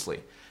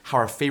unconsciously, how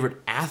our favorite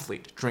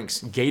athlete drinks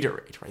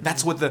Gatorade, right?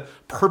 That's what the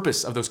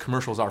purpose of those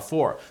commercials are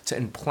for, to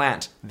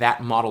implant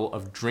that model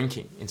of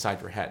drinking inside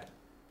your head.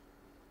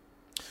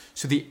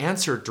 So the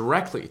answer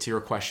directly to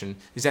your question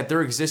is that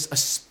there exists a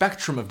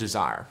spectrum of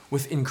desire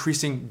with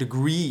increasing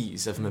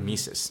degrees of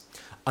mimesis.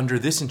 Under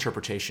this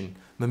interpretation,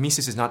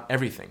 mimesis is not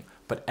everything,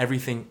 but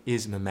everything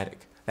is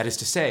mimetic. That is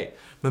to say,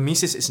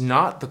 mimesis is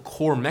not the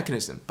core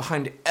mechanism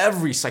behind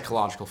every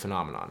psychological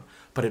phenomenon,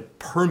 but it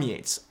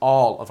permeates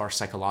all of our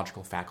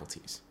psychological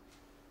faculties.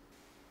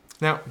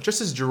 Now,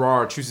 just as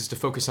Girard chooses to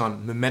focus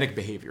on mimetic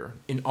behavior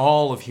in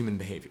all of human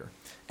behavior,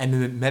 and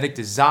mimetic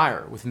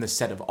desire within the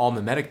set of all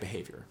mimetic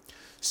behavior,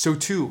 So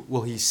too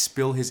will he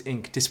spill his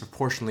ink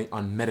disproportionately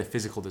on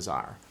metaphysical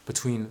desire,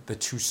 between the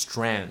two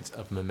strands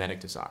of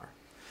mimetic desire.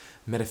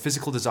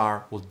 Metaphysical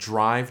desire will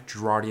drive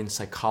Girardian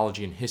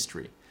psychology and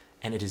history,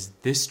 and it is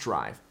this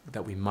drive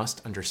that we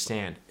must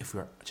understand if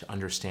we are to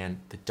understand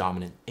the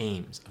dominant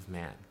aims of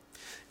man.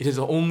 It is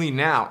only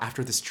now,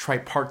 after this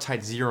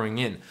tripartite zeroing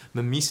in,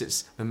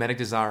 mimesis, mimetic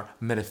desire,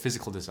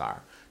 metaphysical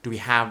desire, do we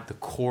have the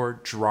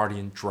core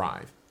Girardian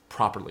drive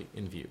properly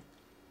in view.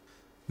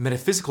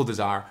 Metaphysical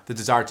desire, the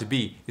desire to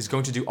be, is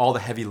going to do all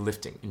the heavy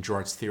lifting in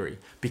Girard's theory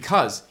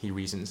because, he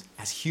reasons,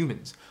 as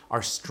humans,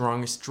 our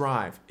strongest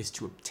drive is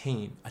to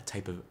obtain a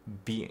type of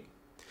being.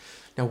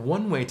 Now,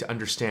 one way to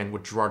understand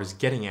what Girard is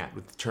getting at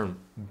with the term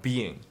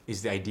being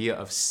is the idea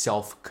of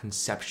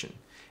self-conception.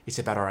 It's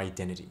about our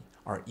identity,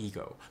 our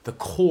ego, the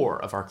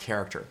core of our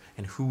character,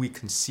 and who we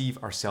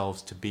conceive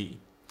ourselves to be.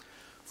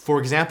 For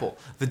example,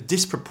 the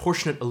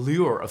disproportionate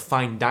allure of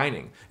fine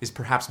dining is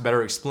perhaps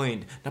better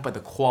explained not by the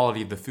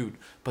quality of the food,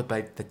 but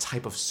by the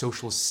type of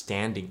social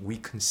standing we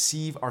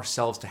conceive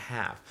ourselves to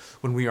have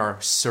when we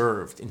are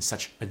served in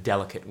such a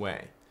delicate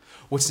way.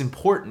 What's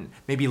important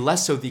may be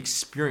less so the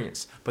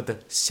experience, but the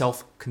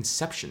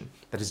self-conception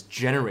that is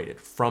generated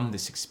from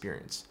this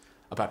experience,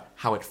 about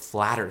how it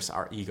flatters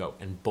our ego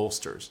and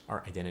bolsters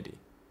our identity.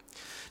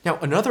 Now,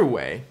 another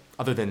way,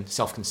 other than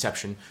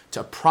self-conception, to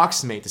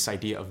approximate this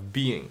idea of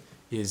being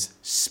is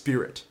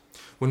spirit.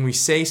 When we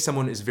say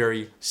someone is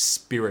very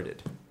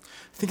spirited,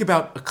 think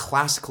about a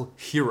classical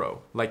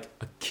hero like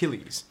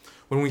Achilles.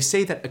 When we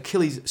say that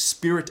Achilles'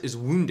 spirit is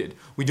wounded,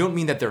 we don't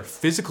mean that their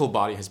physical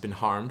body has been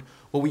harmed.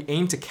 What we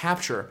aim to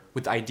capture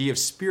with the idea of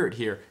spirit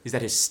here is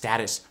that his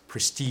status,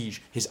 prestige,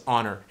 his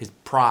honor, his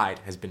pride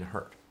has been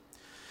hurt.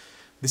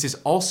 This is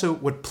also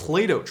what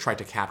Plato tried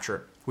to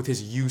capture with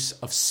his use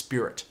of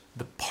spirit,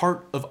 the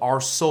part of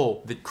our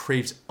soul that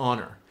craves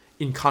honor,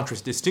 in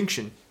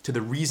contradistinction to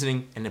the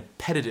reasoning and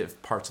appetitive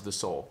parts of the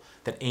soul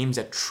that aims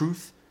at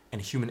truth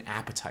and human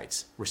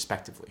appetites,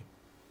 respectively.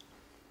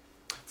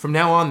 From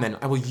now on, then,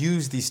 I will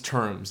use these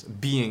terms,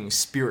 being,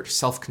 spirit,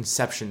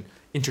 self-conception,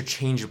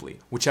 interchangeably,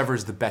 whichever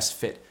is the best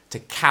fit, to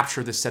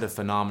capture this set of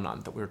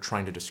phenomenon that we're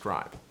trying to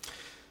describe.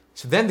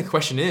 So then the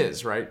question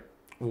is, right,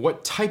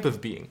 what type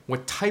of being,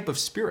 what type of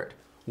spirit,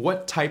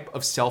 what type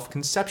of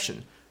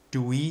self-conception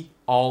do we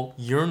all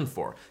yearn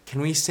for?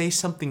 Can we say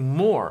something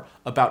more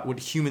about what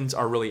humans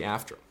are really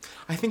after?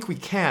 I think we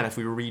can if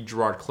we read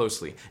Girard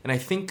closely, and I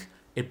think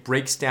it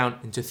breaks down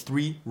into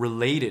three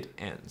related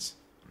ends.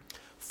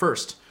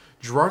 First,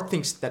 Girard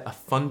thinks that a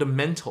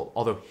fundamental,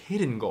 although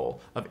hidden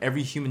goal of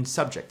every human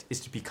subject is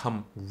to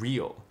become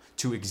real,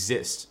 to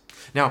exist.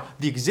 Now,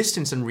 the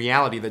existence and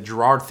reality that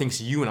Girard thinks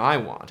you and I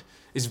want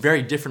is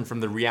very different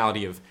from the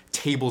reality of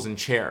tables and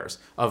chairs,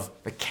 of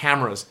the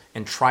cameras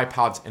and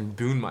tripods and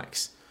boom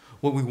mics.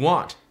 What we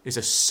want is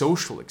a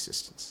social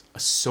existence, a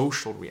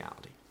social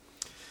reality.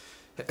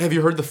 Have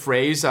you heard the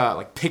phrase,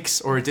 like, pics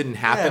or it didn't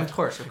happen? Yeah, of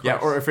course. Yeah,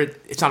 or if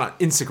it's on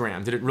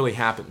Instagram, did it really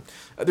happen?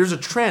 There's a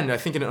trend, I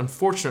think an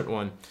unfortunate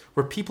one,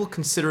 where people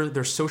consider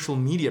their social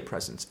media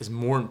presence as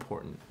more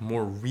important,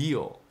 more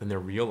real than their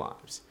real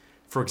lives.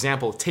 For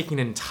example,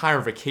 taking an entire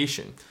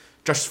vacation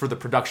just for the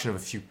production of a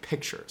few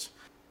pictures.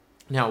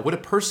 Now, would a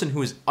person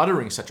who is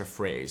uttering such a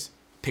phrase,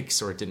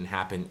 pics or it didn't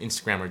happen,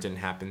 Instagram or it didn't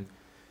happen,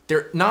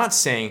 they're not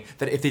saying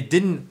that if they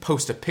didn't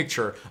post a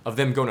picture of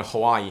them going to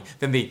Hawaii,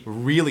 then they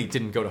really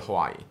didn't go to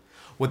Hawaii.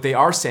 What they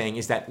are saying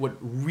is that what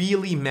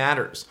really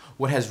matters,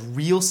 what has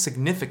real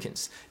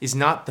significance, is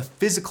not the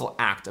physical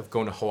act of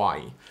going to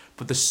Hawaii,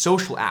 but the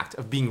social act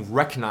of being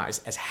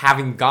recognized as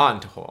having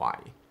gone to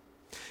Hawaii.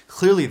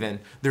 Clearly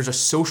then, there's a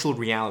social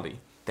reality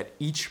that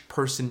each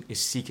person is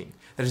seeking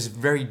that is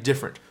very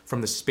different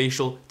from the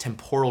spatial,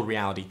 temporal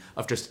reality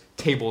of just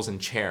tables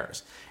and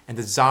chairs. And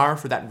the desire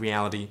for that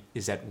reality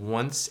is at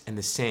once and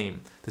the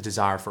same, the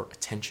desire for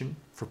attention,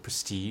 for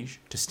prestige,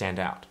 to stand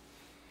out.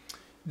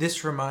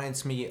 This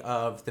reminds me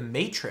of The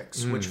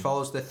Matrix, which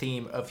follows the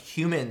theme of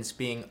humans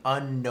being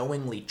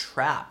unknowingly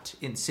trapped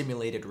in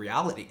simulated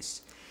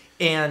realities.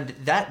 And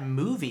that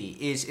movie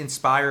is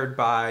inspired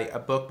by a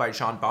book by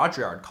Jean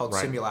Baudrillard called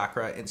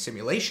Simulacra and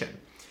Simulation.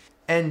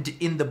 And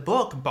in the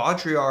book,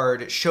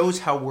 Baudrillard shows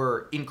how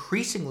we're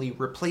increasingly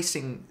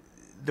replacing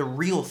the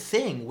real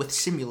thing with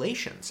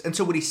simulations. And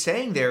so what he's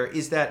saying there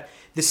is that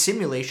the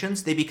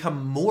simulations, they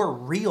become more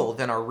real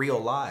than our real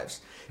lives.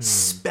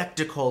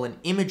 Spectacle and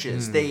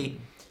images, they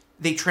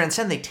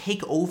transcend, they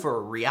take over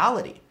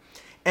reality.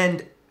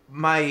 And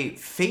my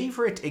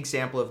favorite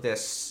example of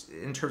this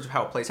in terms of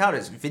how it plays out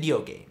is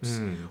video games,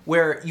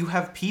 where you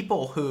have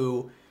people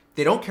who,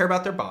 they don't care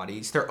about their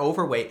bodies, they're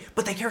overweight,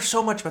 but they care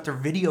so much about their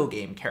video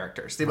game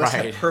characters. They must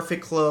have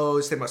perfect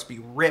clothes, they must be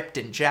ripped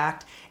and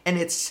jacked, and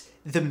it's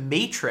the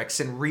matrix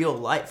in real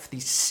life,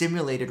 these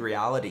simulated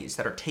realities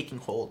that are taking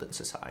hold in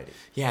society.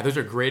 Yeah, those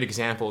are great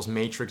examples,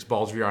 Matrix,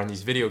 Baldur's VR, and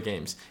these video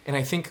games. And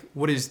I think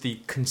what is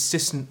the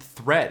consistent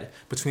thread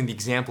between the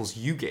examples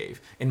you gave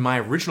and my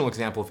original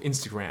example of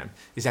Instagram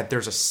is that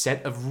there's a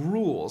set of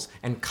rules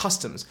and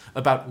customs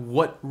about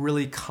what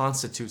really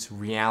constitutes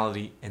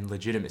reality and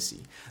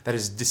legitimacy that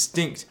is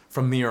distinct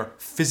from mere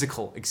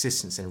physical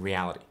existence and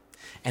reality.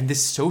 And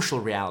this social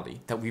reality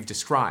that we've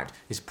described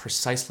is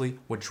precisely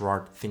what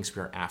Girard thinks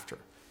we are after,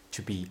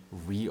 to be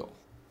real.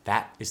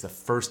 That is the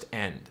first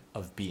end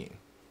of being.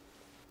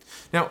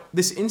 Now,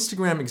 this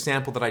Instagram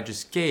example that I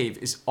just gave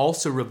is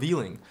also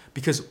revealing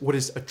because what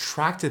is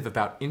attractive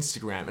about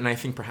Instagram, and I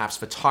think perhaps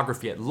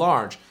photography at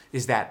large,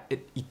 is that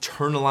it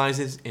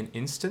eternalizes an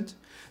instant.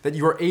 That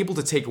you are able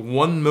to take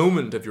one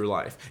moment of your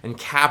life and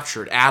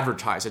capture it,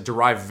 advertise it,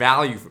 derive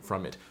value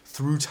from it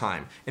through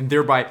time, and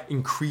thereby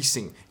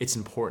increasing its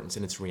importance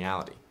and its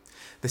reality.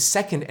 The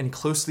second and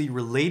closely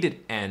related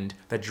end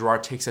that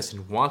Girard takes us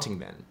in wanting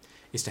then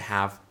is to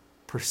have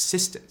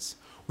persistence.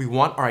 We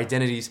want our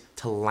identities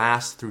to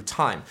last through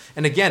time.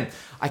 And again,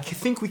 I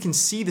think we can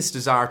see this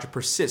desire to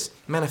persist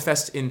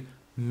manifest in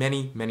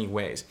many, many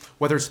ways.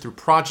 Whether it's through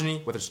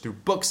progeny, whether it's through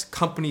books,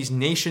 companies,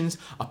 nations,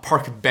 a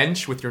park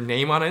bench with your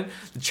name on it,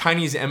 the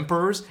Chinese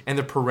emperors, and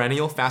their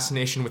perennial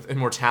fascination with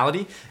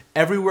immortality.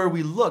 Everywhere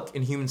we look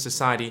in human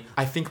society,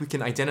 I think we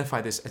can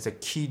identify this as a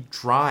key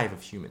drive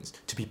of humans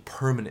to be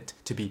permanent,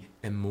 to be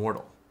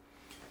immortal.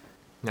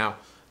 Now,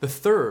 the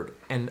third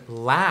and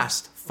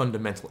last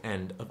fundamental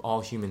end of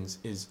all humans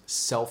is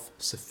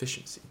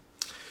self-sufficiency.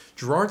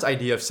 Girard's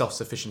idea of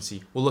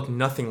self-sufficiency will look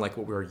nothing like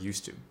what we're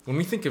used to. When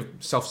we think of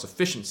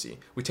self-sufficiency,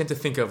 we tend to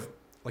think of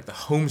like the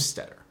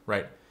homesteader,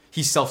 right?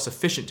 He's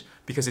self-sufficient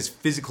because his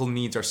physical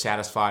needs are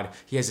satisfied.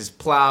 He has his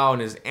plow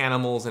and his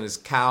animals and his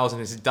cows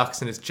and his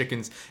ducks and his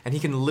chickens, and he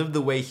can live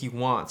the way he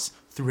wants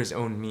through his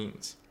own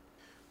means.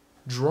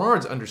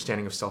 Girard's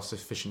understanding of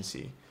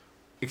self-sufficiency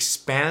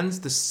expands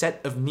the set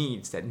of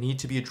needs that need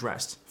to be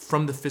addressed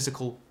from the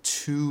physical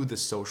to the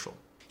social.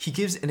 He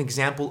gives an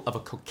example of a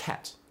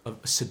coquette, of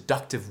a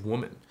seductive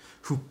woman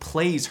who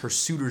plays her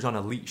suitors on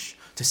a leash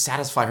to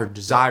satisfy her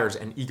desires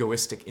and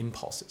egoistic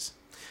impulses.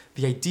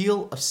 The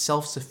ideal of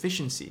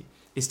self-sufficiency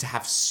is to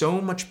have so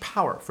much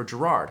power for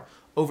Girard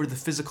over the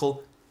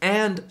physical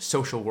and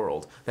social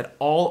world that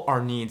all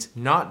our needs,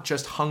 not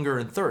just hunger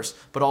and thirst,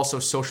 but also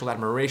social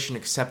admiration,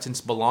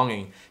 acceptance,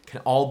 belonging,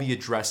 can all be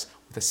addressed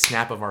with a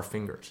snap of our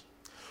fingers.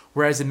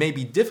 Whereas it may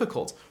be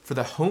difficult for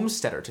the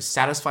homesteader to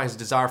satisfy his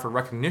desire for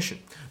recognition,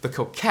 the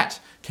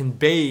coquette can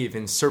bathe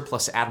in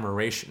surplus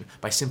admiration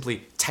by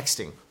simply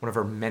texting one of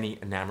her many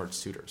enamored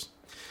suitors.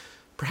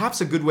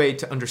 Perhaps a good way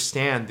to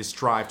understand this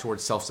drive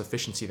towards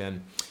self-sufficiency,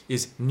 then,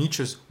 is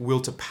Nietzsche's will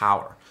to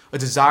power, a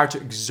desire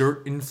to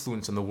exert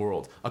influence on the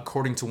world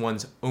according to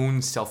one's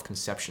own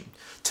self-conception,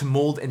 to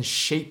mold and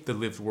shape the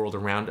lived world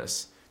around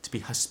us, to be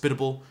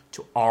hospitable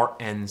to our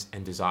ends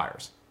and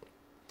desires.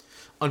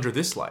 Under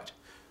this light,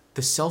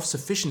 the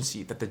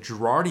self-sufficiency that the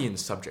Girardian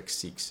subject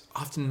seeks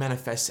often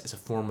manifests as a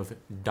form of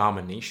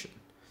domination,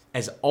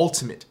 as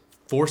ultimate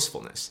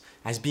forcefulness,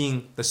 as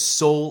being the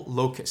sole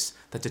locus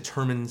that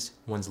determines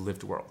one's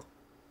lived world.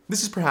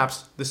 This is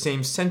perhaps the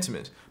same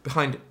sentiment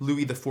behind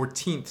Louis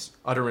XIV's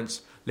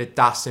utterance,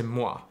 "L'état c'est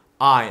moi,"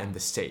 I am the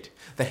state,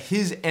 that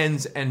his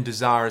ends and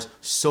desires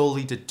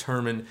solely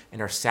determine and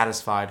are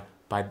satisfied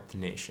by the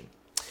nation.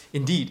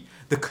 Indeed,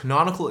 the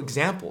canonical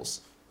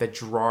examples that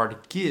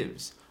Girard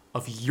gives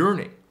of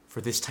yearning for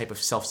this type of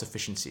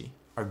self-sufficiency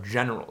are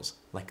generals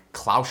like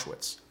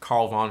Clausewitz,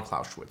 Karl von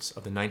Clausewitz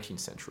of the 19th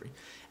century,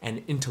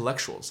 and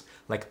intellectuals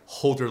like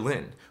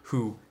Hölderlin,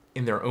 who,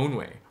 in their own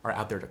way, are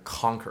out there to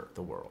conquer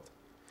the world.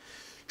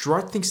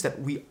 Girard thinks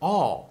that we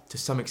all, to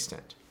some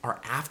extent,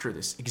 are after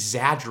this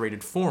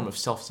exaggerated form of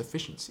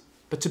self-sufficiency.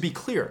 But to be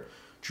clear,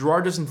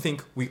 Girard doesn't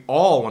think we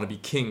all want to be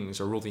kings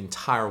or rule the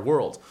entire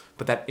world,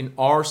 but that in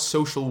our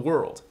social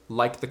world,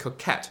 like the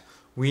coquette,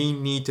 we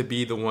need to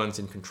be the ones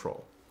in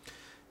control.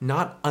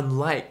 Not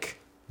unlike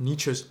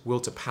Nietzsche's will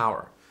to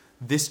power,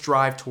 this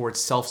drive towards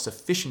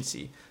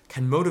self-sufficiency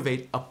can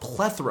motivate a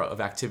plethora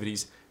of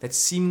activities that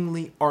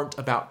seemingly aren't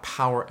about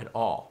power at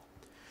all.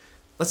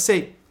 Let's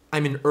say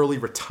I'm in early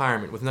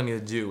retirement with nothing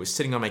to do, is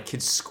sitting on my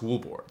kids' school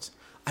boards.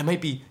 I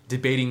might be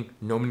debating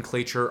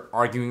nomenclature,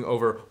 arguing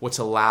over what's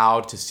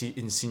allowed to see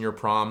in senior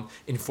prom,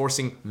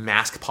 enforcing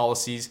mask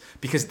policies,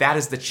 because that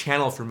is the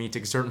channel for me to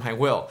exert my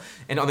will.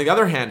 And on the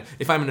other hand,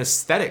 if I'm an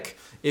aesthetic,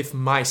 if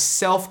my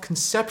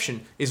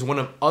self-conception is one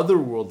of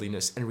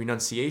otherworldliness and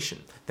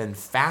renunciation, then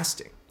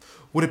fasting,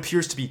 what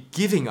appears to be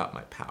giving up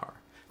my power,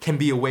 can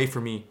be a way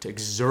for me to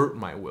exert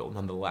my will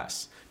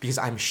nonetheless, because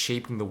I'm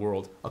shaping the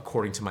world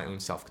according to my own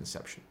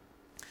self-conception.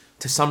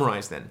 To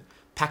summarize then,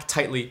 packed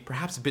tightly,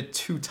 perhaps a bit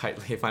too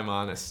tightly if I'm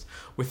honest,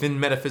 within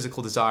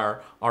metaphysical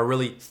desire are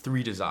really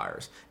three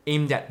desires,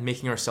 aimed at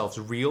making ourselves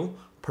real,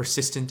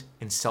 persistent,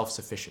 and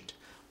self-sufficient.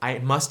 I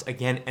must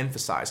again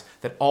emphasize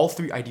that all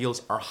three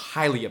ideals are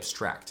highly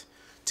abstract.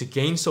 To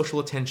gain social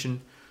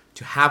attention,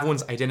 to have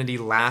one's identity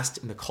last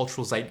in the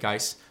cultural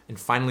zeitgeist, and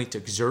finally to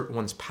exert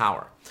one's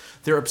power.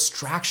 Their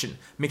abstraction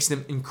makes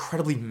them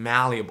incredibly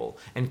malleable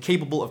and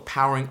capable of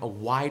powering a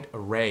wide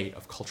array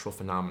of cultural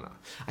phenomena.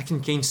 I can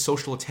gain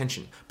social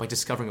attention by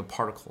discovering a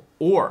particle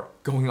or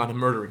going on a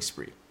murdering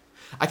spree.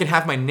 I can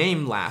have my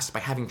name last by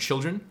having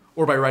children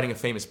or by writing a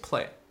famous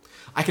play.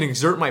 I can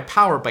exert my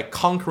power by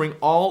conquering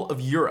all of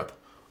Europe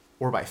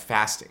or by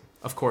fasting.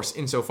 Of course,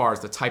 insofar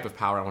as the type of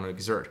power I want to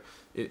exert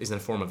is in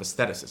a form of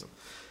aestheticism.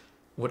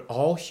 What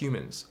all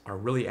humans are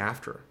really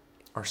after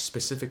are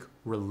specific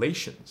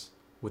relations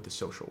with the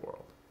social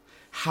world.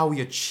 How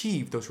we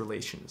achieve those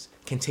relations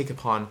can take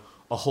upon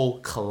a whole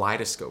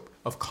kaleidoscope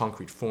of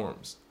concrete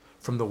forms,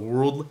 from the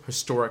world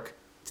historic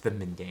to the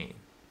mundane.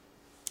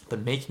 But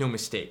make no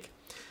mistake,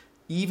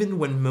 even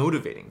when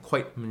motivating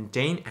quite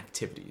mundane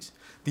activities,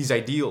 these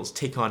ideals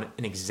take on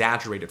an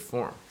exaggerated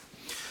form.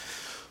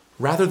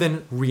 Rather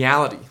than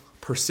reality,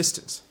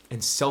 persistence,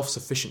 and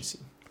self-sufficiency,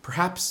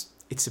 perhaps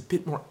it's a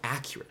bit more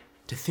accurate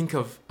to think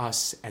of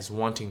us as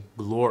wanting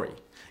glory,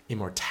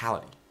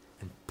 immortality,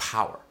 and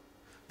power.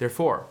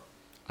 Therefore,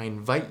 I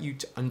invite you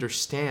to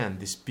understand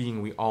this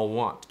being we all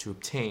want to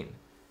obtain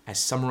as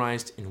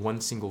summarized in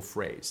one single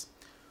phrase.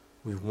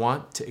 We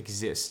want to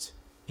exist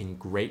in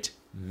great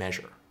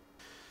measure.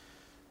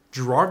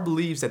 Girard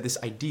believes that this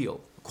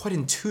ideal, quite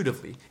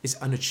intuitively, is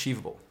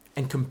unachievable,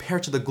 and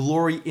compared to the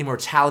glory,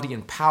 immortality,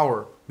 and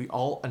power we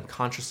all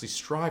unconsciously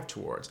strive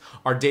towards,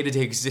 our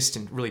day-to-day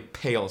existence really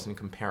pales in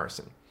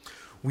comparison.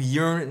 We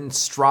yearn and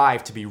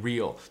strive to be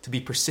real, to be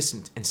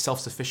persistent and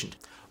self-sufficient.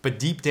 But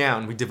deep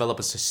down, we develop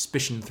a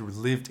suspicion through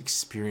lived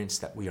experience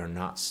that we are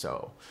not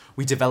so.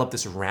 We develop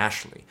this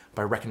rationally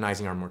by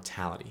recognizing our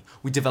mortality.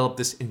 We develop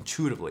this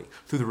intuitively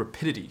through the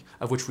rapidity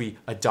of which we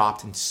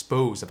adopt and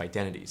dispose of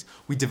identities.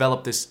 We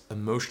develop this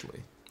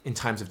emotionally in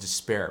times of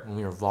despair when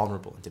we are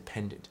vulnerable and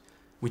dependent.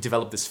 We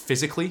develop this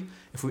physically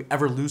if we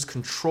ever lose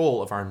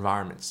control of our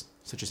environments,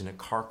 such as in a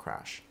car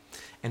crash.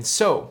 And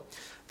so,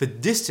 the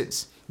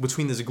distance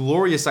between this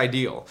glorious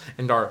ideal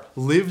and our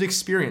lived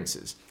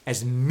experiences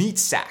as meat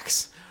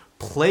sacks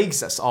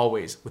plagues us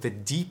always with a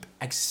deep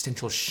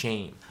existential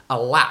shame, a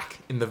lack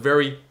in the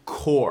very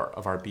core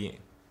of our being.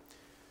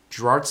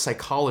 Girard's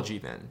psychology,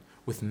 then,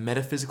 with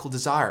metaphysical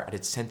desire at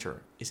its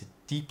center, is a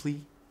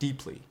deeply,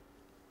 deeply,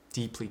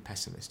 deeply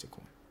pessimistic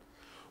one.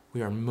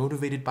 We are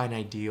motivated by an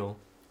ideal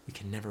we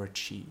can never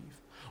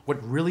achieve.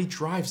 What really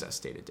drives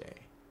us day to day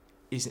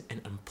is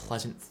an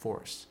unpleasant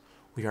force.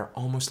 We are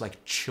almost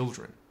like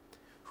children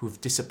who have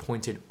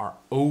disappointed our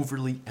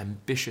overly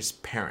ambitious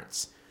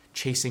parents,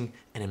 chasing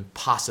an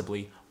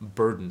impossibly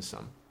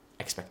burdensome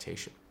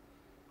expectation.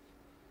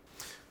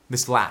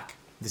 This lack,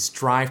 this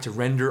drive to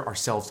render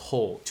ourselves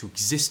whole, to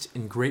exist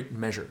in great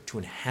measure, to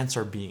enhance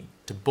our being,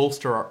 to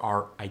bolster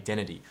our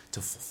identity,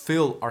 to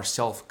fulfill our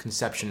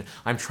self-conception.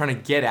 I'm trying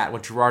to get at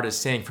what Girard is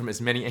saying from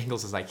as many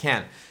angles as I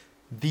can.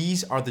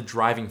 These are the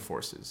driving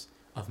forces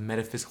of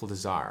metaphysical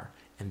desire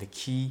and the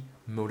key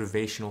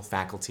motivational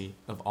faculty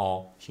of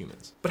all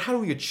humans. But how do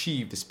we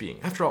achieve this being?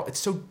 After all, it's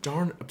so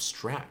darn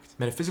abstract.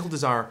 Metaphysical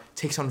desire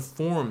takes on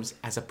forms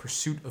as a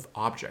pursuit of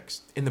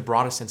objects, in the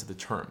broadest sense of the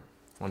term.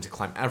 Wanting to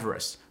climb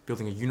Everest,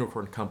 building a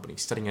unicorn company,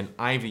 studying an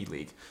Ivy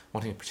League,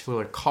 wanting a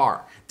particular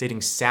car, dating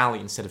Sally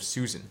instead of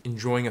Susan,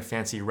 enjoying a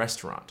fancy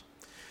restaurant.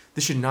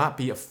 This should not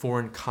be a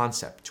foreign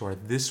concept to our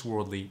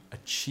this-worldly,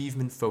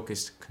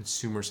 achievement-focused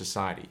consumer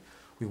society.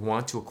 We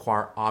want to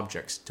acquire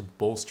objects to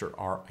bolster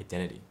our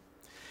identity.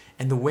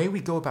 And the way we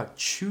go about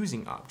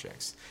choosing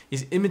objects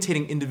is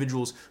imitating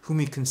individuals whom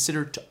we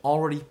consider to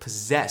already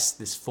possess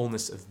this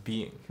fullness of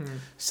being.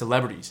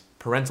 Celebrities,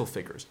 parental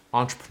figures,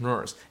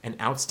 entrepreneurs, an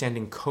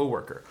outstanding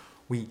coworker.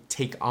 We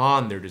take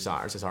on their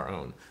desires as our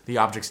own, the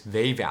objects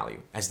they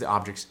value as the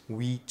objects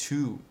we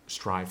too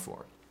strive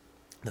for.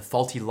 The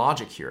faulty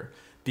logic here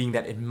being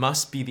that it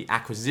must be the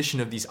acquisition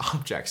of these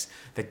objects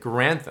that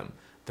grant them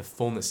the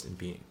fullness in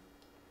being.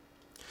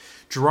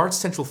 Girard's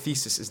central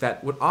thesis is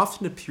that what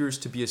often appears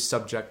to be a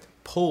subject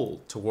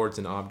pulled towards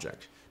an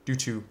object due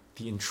to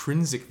the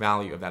intrinsic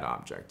value of that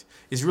object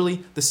is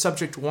really the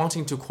subject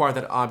wanting to acquire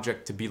that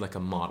object to be like a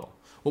model.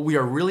 What we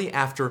are really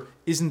after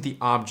isn't the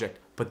object,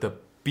 but the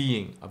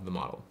being of the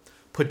model.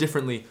 Put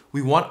differently,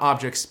 we want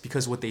objects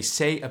because what they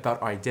say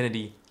about our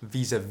identity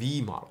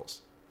vis-a-vis models.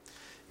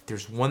 If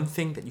there's one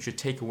thing that you should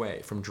take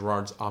away from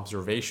Girard's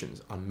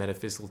observations on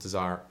metaphysical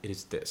desire, it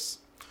is this.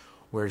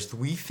 Whereas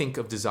we think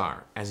of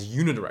desire as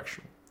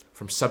unidirectional,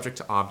 from subject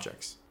to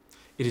objects,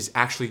 it is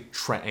actually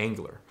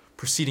triangular,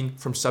 proceeding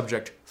from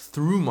subject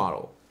through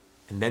model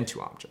and then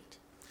to object.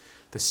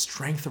 The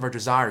strength of our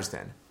desires,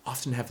 then,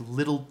 often have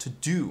little to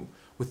do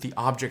with the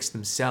objects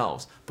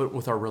themselves, but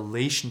with our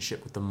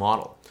relationship with the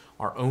model,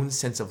 our own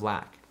sense of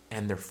lack,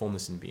 and their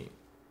fullness in being.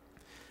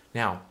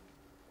 Now,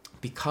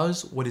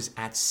 because what is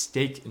at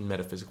stake in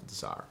metaphysical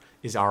desire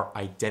is our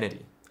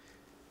identity,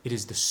 it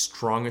is the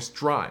strongest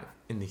drive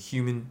in the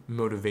human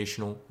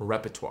motivational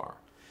repertoire.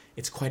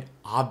 It's quite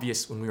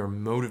obvious when we are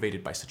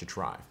motivated by such a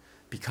drive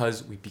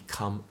because we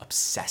become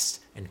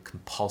obsessed and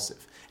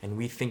compulsive, and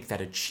we think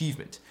that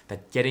achievement,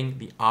 that getting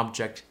the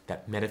object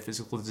that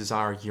metaphysical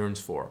desire yearns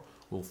for,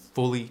 will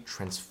fully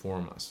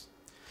transform us.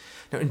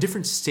 Now, in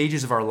different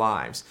stages of our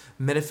lives,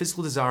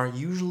 metaphysical desire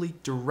usually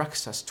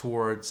directs us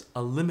towards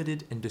a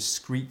limited and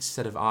discrete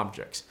set of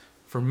objects.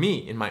 For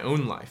me, in my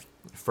own life,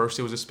 first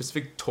it was a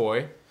specific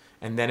toy,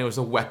 and then it was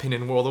a weapon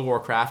in World of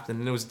Warcraft, and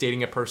then it was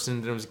dating a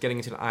person, then it was getting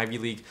into an Ivy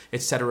League,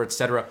 etc.,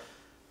 etc.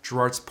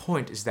 Girard's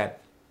point is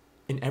that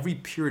in every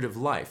period of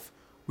life,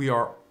 we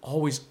are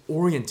always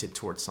oriented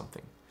towards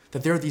something.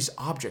 That there are these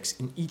objects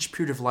in each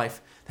period of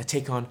life that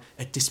take on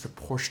a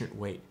disproportionate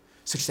weight,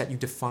 such that you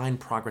define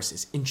progress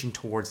as inching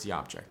towards the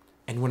object.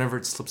 And whenever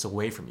it slips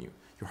away from you,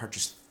 your heart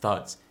just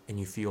thuds and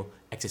you feel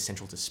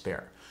existential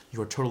despair.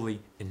 You are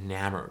totally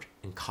enamored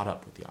and caught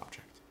up with the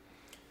object.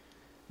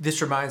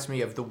 This reminds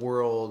me of the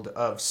world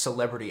of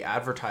celebrity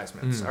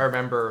advertisements. I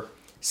remember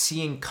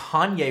seeing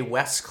Kanye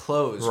West's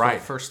clothes for the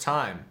first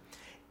time.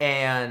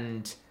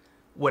 And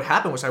what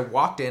happened was I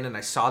walked in and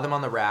I saw them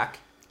on the rack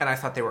and I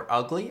thought they were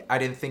ugly. I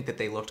didn't think that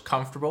they looked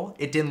comfortable.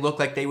 It didn't look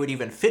like they would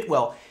even fit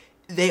well.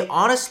 They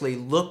honestly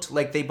looked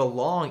like they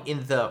belong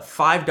in the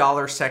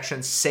 $5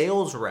 section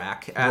sales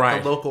rack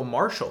at the local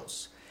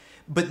Marshalls.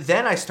 But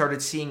then I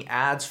started seeing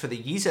ads for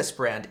the Yeezus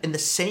brand, and the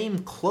same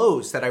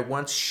clothes that I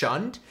once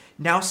shunned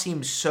now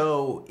seem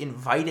so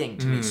inviting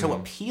to me, so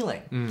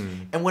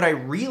appealing. And what I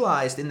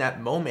realized in that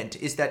moment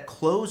is that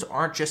clothes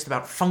aren't just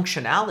about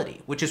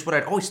functionality, which is what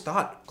I'd always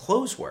thought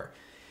clothes were,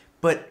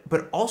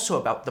 but also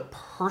about the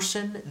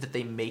person that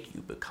they make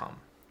you become.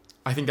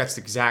 I think that's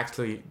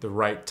exactly the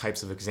right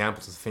types of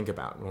examples to think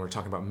about when we're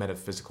talking about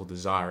metaphysical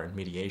desire and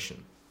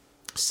mediation.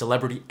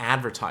 Celebrity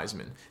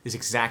advertisement is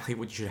exactly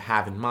what you should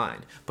have in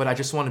mind. But I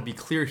just want to be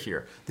clear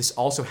here, this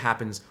also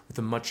happens with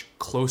a much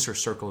closer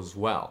circle as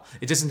well.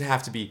 It doesn't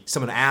have to be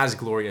someone as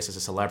glorious as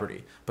a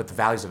celebrity, but the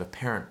values of a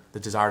parent, the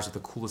desires of the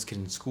coolest kid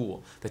in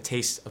school, the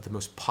tastes of the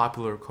most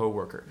popular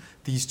coworker,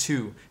 these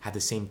two have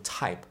the same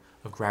type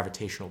of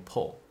gravitational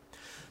pull.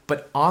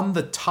 But on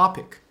the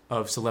topic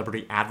of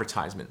celebrity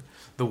advertisement,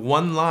 the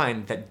one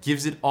line that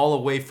gives it all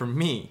away for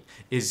me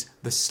is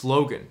the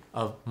slogan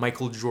of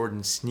Michael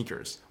Jordan's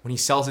sneakers. When he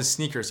sells his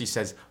sneakers, he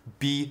says,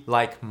 "Be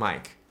like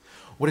Mike."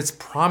 What it's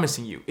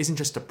promising you isn't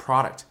just a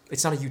product,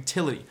 it's not a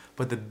utility,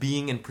 but the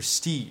being and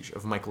prestige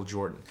of Michael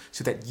Jordan,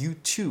 so that you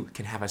too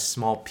can have a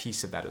small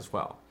piece of that as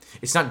well.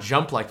 It's not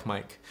jump like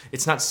Mike,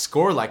 it's not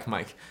score like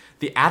Mike.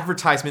 The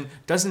advertisement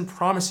doesn't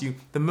promise you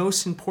the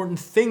most important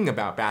thing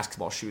about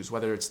basketball shoes,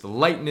 whether it's the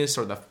lightness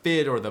or the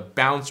fit or the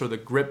bounce or the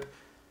grip.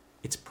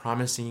 It's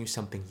promising you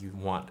something you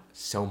want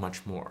so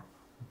much more.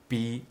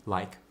 Be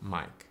like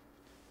Mike.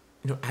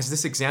 As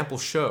this example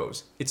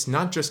shows, it's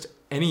not just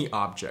any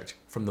object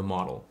from the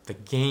model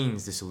that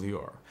gains this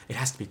allure. It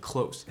has to be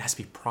close, it has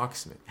to be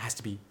proximate, it has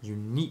to be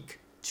unique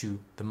to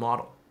the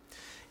model.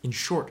 In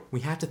short,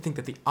 we have to think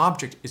that the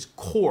object is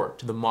core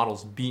to the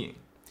model's being.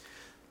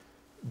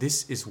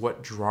 This is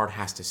what Girard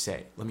has to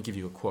say. Let me give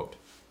you a quote.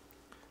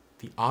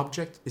 "The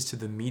object is to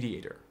the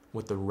mediator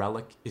what the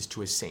relic is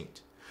to a saint.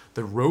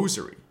 The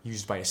rosary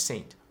used by a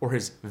saint or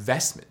his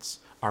vestments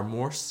are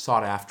more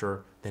sought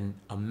after than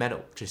a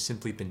medal which has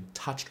simply been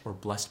touched or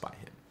blessed by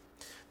him.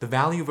 The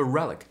value of a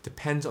relic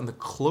depends on the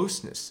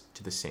closeness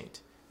to the saint.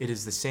 It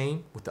is the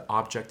same with the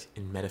object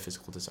in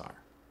metaphysical desire."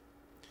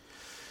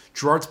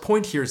 Girard's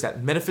point here is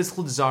that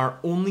metaphysical desire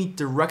only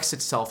directs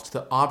itself to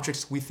the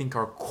objects we think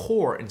are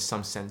core, in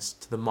some sense,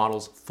 to the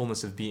model's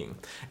fullness of being.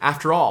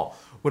 After all,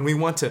 when we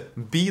want to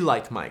be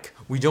like Mike,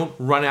 we don't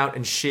run out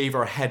and shave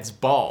our heads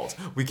bald.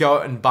 We go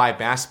out and buy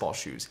basketball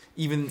shoes,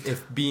 even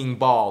if being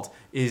bald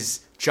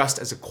is just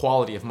as a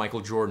quality of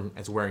Michael Jordan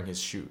as wearing his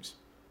shoes.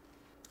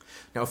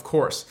 Now, of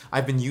course,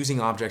 I've been using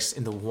objects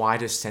in the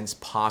widest sense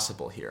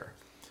possible here,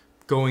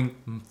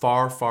 going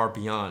far, far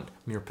beyond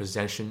mere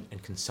possession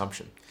and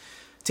consumption.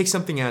 Take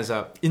something as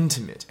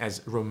intimate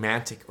as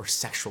romantic or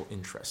sexual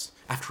interest.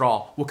 After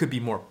all, what could be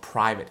more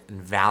private and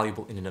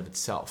valuable in and of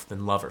itself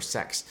than love or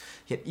sex?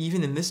 Yet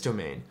even in this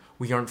domain,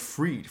 we aren't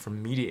freed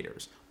from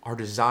mediators. Our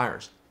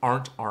desires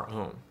aren't our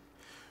own.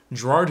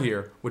 Girard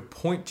here would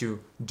point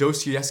to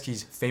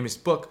Dostoevsky's famous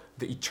book,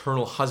 The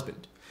Eternal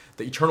Husband.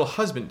 The Eternal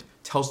Husband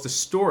tells the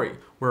story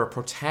where a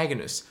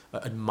protagonist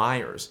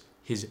admires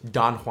his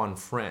Don Juan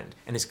friend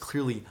and is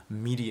clearly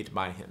mediated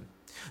by him.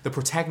 The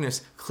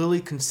protagonist clearly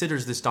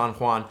considers this Don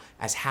Juan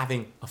as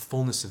having a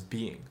fullness of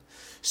being.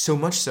 So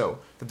much so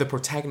that the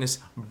protagonist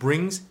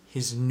brings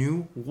his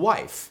new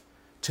wife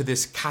to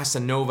this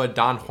Casanova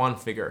Don Juan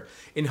figure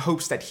in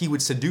hopes that he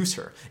would seduce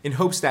her, in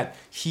hopes that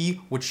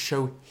he would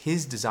show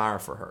his desire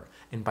for her,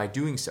 and by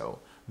doing so,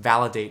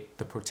 validate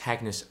the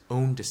protagonist's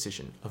own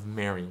decision of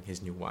marrying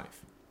his new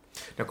wife.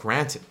 Now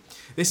granted,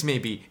 this may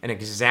be an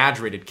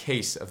exaggerated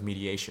case of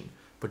mediation,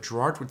 but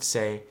Girard would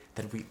say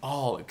that we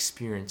all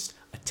experienced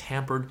a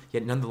tampered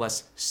yet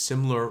nonetheless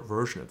similar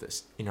version of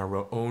this in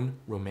our own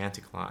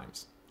romantic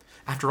lives.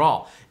 After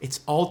all, it's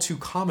all too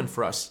common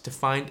for us to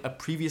find a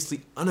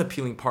previously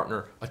unappealing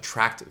partner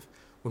attractive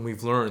when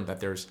we've learned that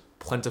there's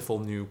plentiful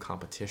new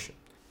competition.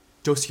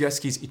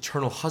 Dostoevsky's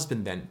eternal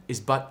husband, then, is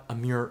but a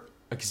mere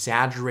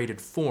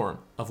exaggerated form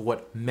of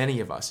what many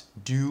of us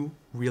do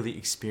really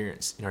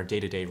experience in our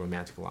day-to-day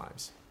romantic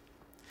lives.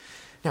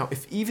 Now,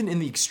 if even in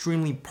the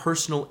extremely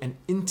personal and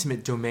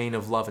intimate domain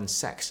of love and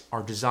sex,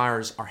 our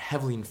desires are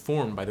heavily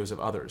informed by those of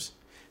others,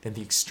 then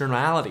the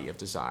externality of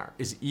desire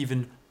is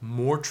even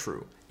more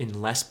true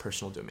in less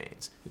personal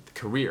domains, a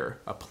career,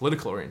 a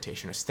political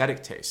orientation,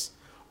 aesthetic tastes,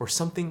 or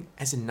something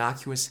as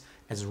innocuous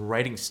as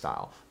writing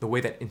style, the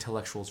way that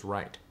intellectuals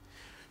write.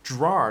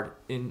 Girard,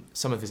 in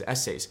some of his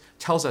essays,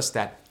 tells us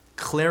that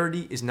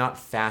clarity is not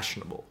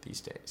fashionable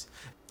these days.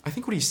 I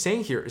think what he's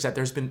saying here is that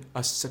there's been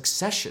a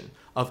succession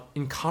of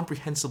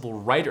incomprehensible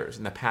writers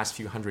in the past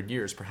few hundred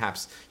years,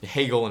 perhaps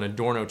Hegel and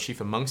Adorno chief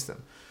amongst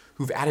them,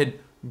 who've added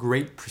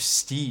great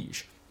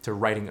prestige to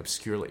writing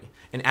obscurely.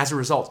 And as a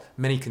result,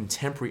 many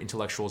contemporary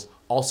intellectuals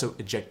also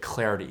eject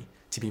clarity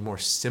to be more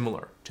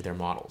similar to their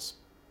models.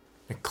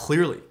 Now,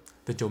 clearly,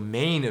 the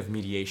domain of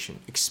mediation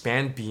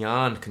expand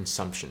beyond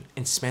consumption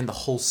and span the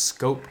whole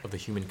scope of the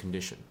human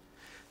condition.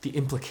 The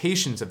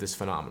implications of this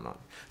phenomenon,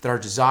 that our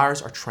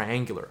desires are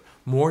triangular,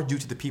 more due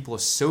to the people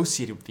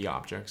associated with the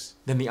objects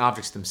than the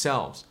objects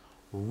themselves,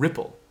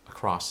 ripple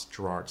across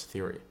Girard's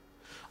theory.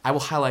 I will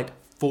highlight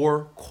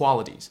 4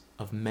 qualities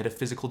of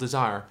metaphysical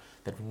desire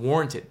that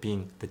warrant it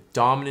being the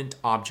dominant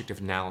object of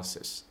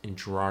analysis in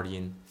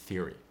Girardian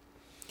theory.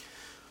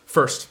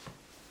 First,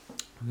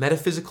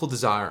 metaphysical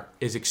desire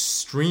is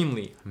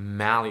extremely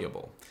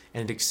malleable,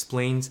 and it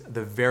explains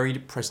the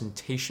varied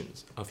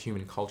presentations of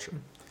human culture.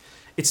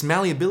 Its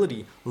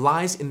malleability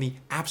lies in the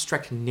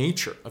abstract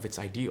nature of its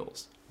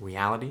ideals,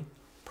 reality,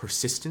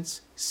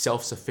 persistence,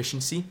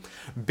 self-sufficiency.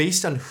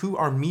 Based on who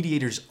our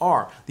mediators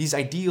are, these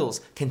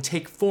ideals can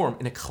take form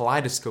in a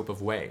kaleidoscope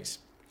of ways.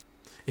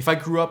 If I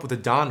grew up with a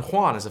Don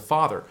Juan as a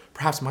father,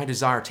 perhaps my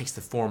desire takes the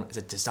form as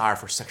a desire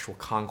for sexual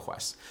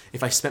conquest.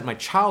 If I spent my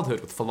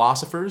childhood with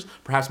philosophers,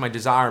 perhaps my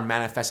desire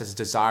manifests as a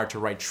desire to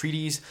write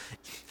treatises.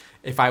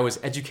 If I was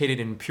educated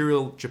in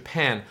Imperial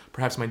Japan,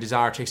 perhaps my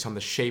desire takes on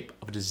the shape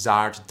of a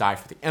desire to die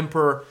for the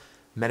emperor.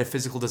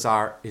 Metaphysical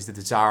desire is the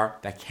desire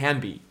that can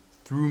be,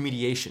 through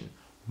mediation,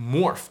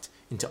 morphed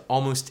into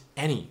almost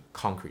any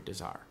concrete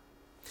desire.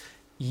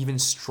 Even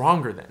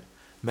stronger then,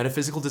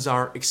 metaphysical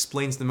desire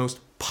explains the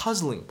most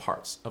puzzling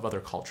parts of other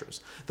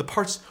cultures, the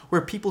parts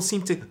where people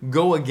seem to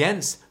go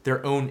against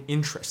their own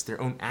interests, their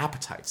own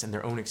appetites, and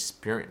their own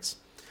experience.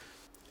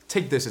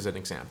 Take this as an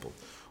example.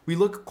 We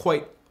look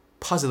quite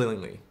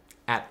puzzlingly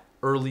at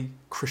early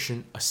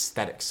Christian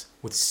aesthetics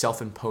with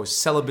self-imposed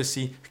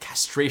celibacy,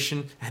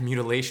 castration, and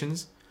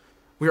mutilations.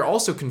 We are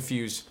also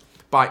confused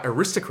by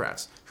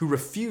aristocrats who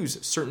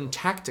refuse certain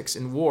tactics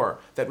in war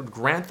that would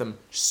grant them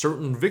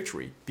certain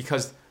victory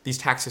because these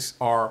tactics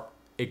are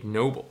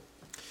ignoble.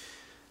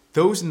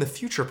 Those in the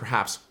future,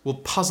 perhaps, will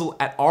puzzle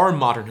at our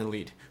modern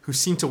elite, who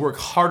seem to work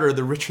harder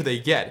the richer they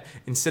get,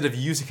 instead of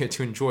using it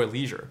to enjoy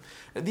leisure.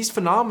 These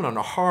phenomena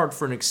are hard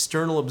for an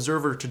external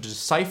observer to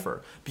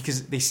decipher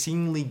because they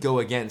seemingly go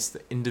against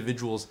the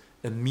individual's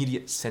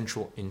immediate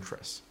central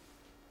interests.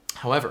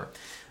 However,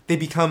 they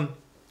become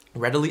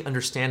readily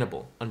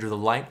understandable under the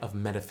light of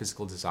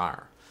metaphysical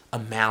desire, a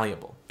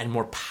malleable and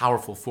more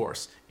powerful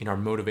force in our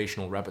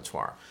motivational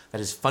repertoire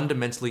that is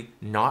fundamentally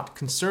not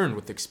concerned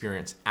with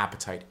experience,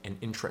 appetite, and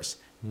interest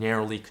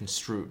narrowly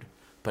construed,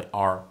 but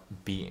our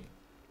being.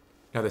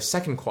 Now, the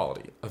second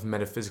quality of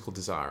metaphysical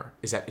desire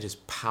is that it is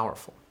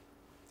powerful.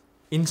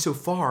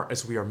 Insofar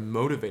as we are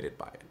motivated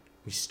by it,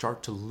 we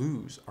start to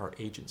lose our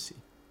agency.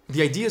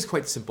 The idea is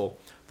quite simple.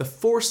 The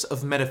force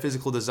of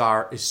metaphysical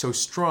desire is so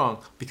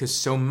strong because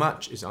so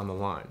much is on the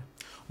line.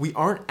 We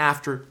aren't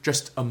after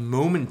just a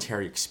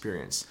momentary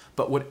experience,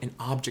 but what an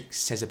object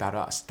says about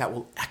us that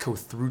will echo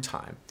through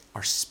time.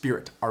 Our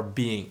spirit, our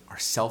being, our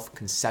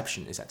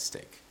self-conception is at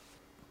stake.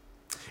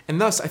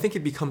 And thus, I think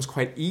it becomes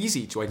quite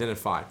easy to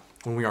identify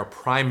when we are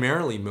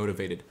primarily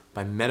motivated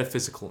by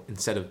metaphysical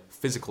instead of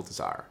physical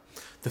desire.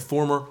 The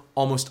former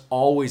almost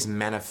always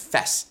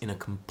manifests in a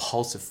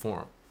compulsive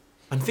form.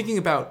 I'm thinking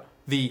about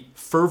the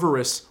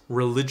fervorous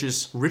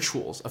religious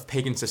rituals of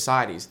pagan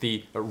societies,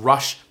 the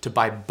rush to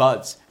buy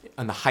buds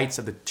on the heights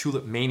of the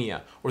tulip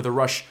mania, or the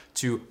rush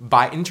to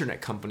buy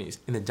internet companies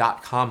in the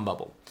dot-com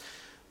bubble.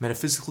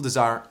 Metaphysical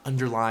desire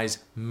underlies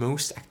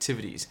most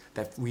activities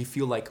that we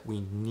feel like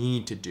we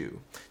need to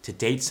do. To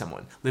date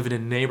someone, live in a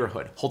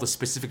neighborhood, hold a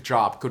specific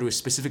job, go to a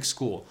specific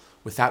school,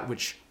 without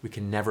which we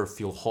can never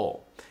feel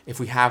whole. If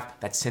we have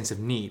that sense of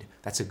need,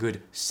 that's a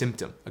good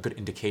symptom, a good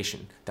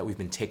indication that we've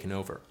been taken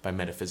over by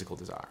metaphysical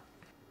desire.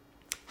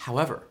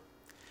 However,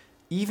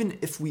 even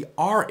if we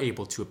are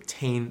able to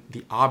obtain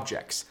the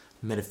objects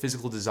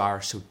metaphysical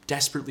desire so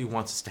desperately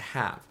wants us to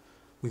have,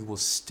 we will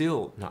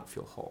still not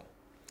feel whole.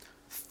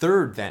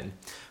 Third, then,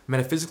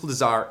 metaphysical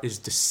desire is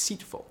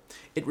deceitful.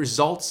 It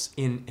results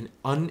in an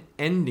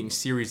unending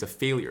series of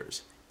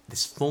failures.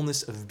 This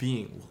fullness of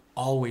being will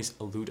always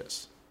elude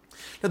us.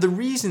 Now, the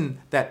reason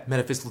that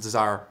metaphysical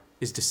desire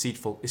is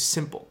deceitful is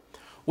simple.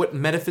 What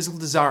metaphysical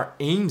desire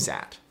aims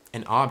at,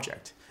 an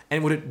object,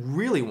 and what it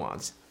really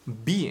wants,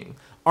 being,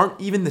 aren't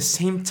even the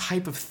same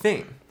type of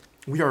thing.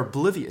 We are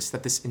oblivious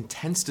that this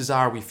intense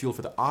desire we feel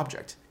for the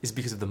object is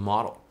because of the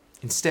model.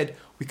 Instead,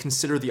 we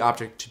consider the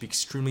object to be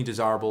extremely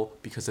desirable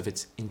because of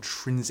its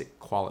intrinsic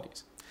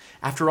qualities.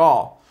 After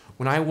all,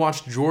 when I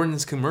watch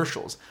Jordan's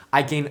commercials,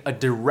 I gain a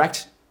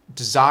direct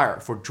desire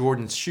for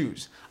Jordan's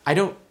shoes. I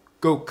don't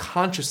go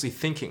consciously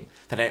thinking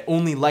that I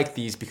only like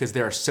these because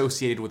they're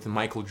associated with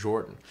Michael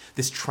Jordan.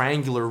 This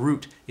triangular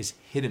root is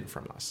hidden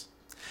from us.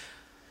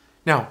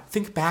 Now,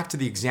 think back to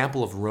the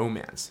example of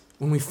romance.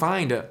 When we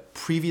find a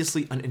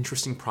previously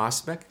uninteresting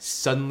prospect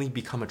suddenly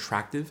become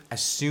attractive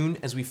as soon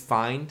as we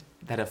find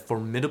that a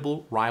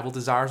formidable rival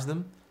desires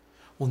them,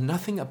 well,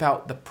 nothing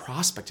about the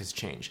prospect has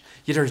changed,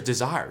 yet our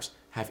desires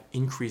have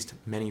increased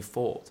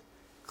many-fold.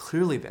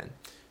 Clearly then,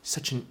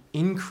 such an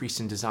increase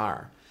in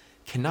desire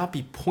cannot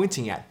be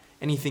pointing at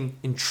anything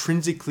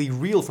intrinsically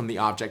real from the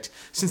object,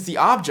 since the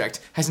object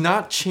has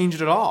not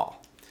changed at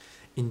all.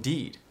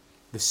 Indeed,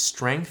 the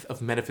strength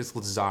of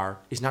metaphysical desire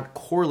is not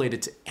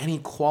correlated to any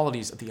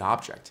qualities of the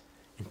object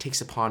and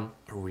takes upon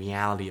a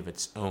reality of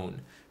its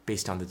own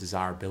based on the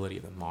desirability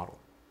of the model.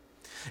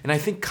 And I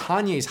think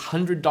Kanye's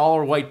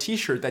 $100 white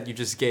t-shirt that you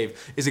just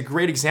gave is a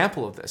great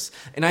example of this.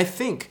 And I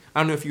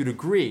don't know if you'd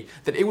agree,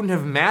 that it wouldn't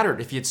have mattered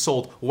if he had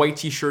sold white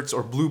t-shirts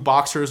or blue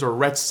boxers or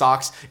red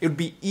socks. It would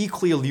be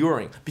equally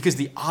alluring because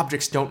the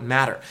objects don't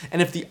matter.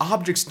 And if the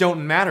objects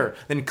don't matter,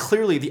 then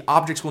clearly the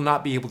objects will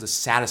not be able to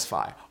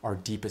satisfy our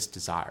deepest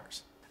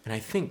desires. And I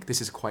think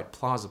this is quite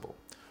plausible.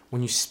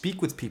 When you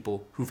speak with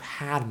people who've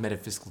had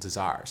metaphysical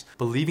desires,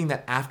 believing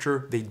that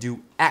after they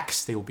do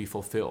X, they will be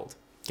fulfilled,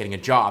 getting a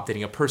job,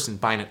 dating a person,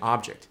 buying an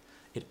object,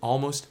 it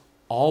almost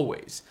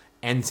always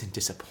ends in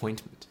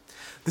disappointment.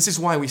 This is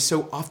why we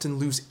so often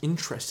lose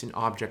interest in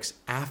objects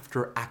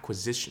after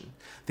acquisition.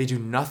 They do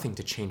nothing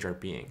to change our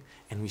being,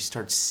 and we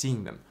start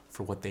seeing them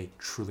for what they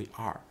truly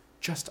are,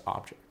 just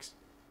objects.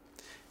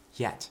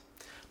 Yet,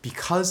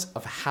 because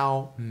of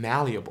how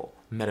malleable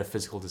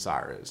metaphysical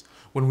desire is,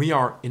 when we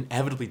are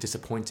inevitably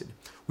disappointed,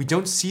 we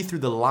don't see through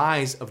the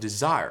lies of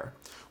desire.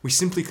 We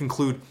simply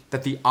conclude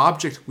that the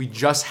object we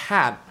just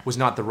had was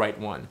not the right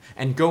one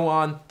and go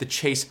on the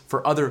chase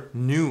for other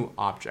new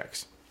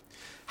objects.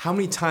 How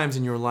many times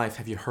in your life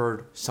have you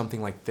heard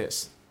something like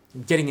this?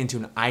 Getting into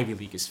an Ivy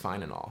League is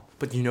fine and all,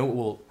 but you know what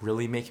will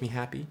really make me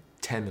happy?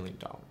 $10 million.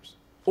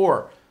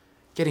 Or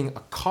getting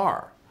a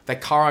car.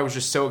 That car I was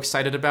just so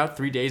excited about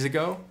 3 days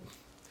ago?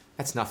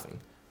 That's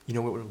nothing. You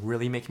know what would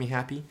really make me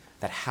happy?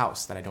 That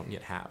house that I don't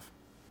yet have.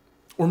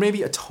 Or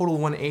maybe a total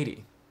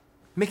 180.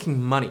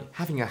 Making money,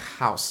 having a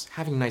house,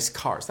 having nice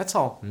cars, that's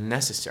all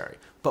necessary.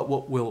 But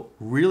what will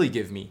really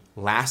give me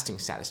lasting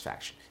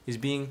satisfaction is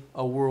being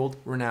a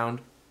world-renowned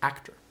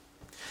actor.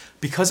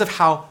 Because of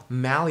how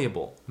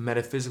malleable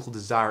metaphysical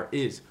desire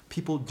is,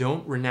 people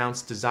don't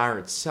renounce desire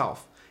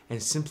itself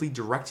and simply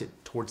direct it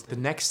towards the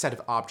next set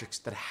of objects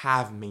that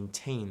have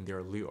maintained their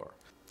allure.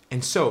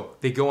 And so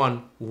they go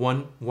on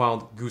one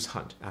wild goose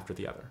hunt after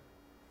the other.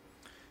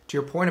 To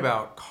your point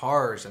about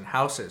cars and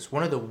houses,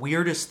 one of the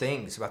weirdest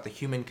things about the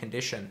human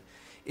condition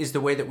is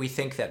the way that we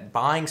think that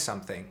buying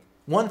something,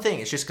 one thing,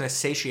 is just going to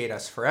satiate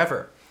us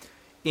forever.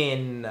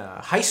 In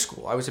high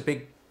school, I was a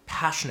big,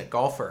 passionate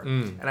golfer,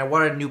 and I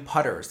wanted a new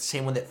putter. It was the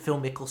same one that Phil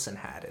Mickelson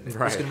had, and it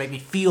was going to make me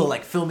feel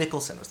like Phil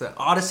Mickelson. It was the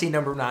Odyssey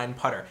number 9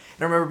 putter. And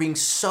I remember being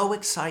so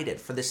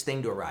excited for this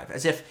thing to arrive,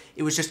 as if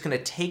it was just going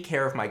to take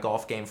care of my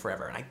golf game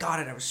forever. And I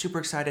got it. I was super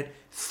excited.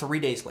 3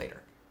 days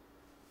later,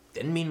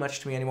 didn't mean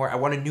much to me anymore. I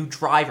want a new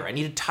driver. I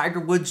need a Tiger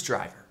Woods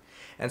driver.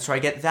 And so I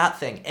get that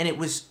thing. And it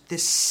was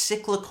this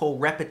cyclical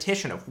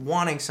repetition of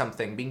wanting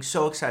something, being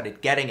so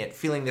excited, getting it,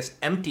 feeling this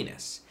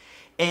emptiness.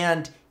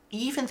 And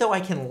even though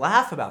I can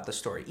laugh about the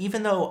story,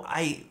 even though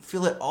I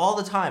feel it all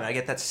the time, I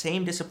get that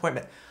same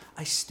disappointment,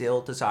 I still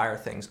desire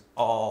things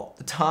all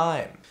the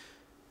time.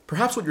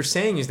 Perhaps what you're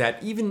saying is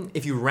that even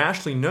if you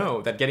rationally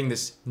know that getting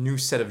this new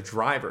set of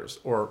drivers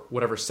or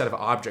whatever set of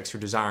objects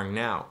you're desiring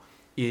now,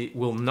 it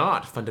will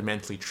not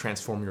fundamentally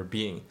transform your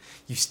being,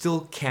 you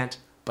still can't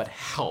but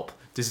help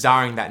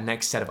desiring that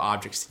next set of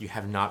objects that you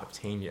have not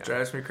obtained yet.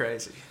 Drives me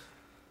crazy.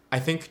 I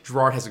think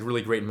Girard has a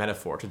really great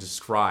metaphor to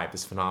describe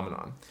this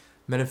phenomenon.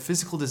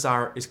 Metaphysical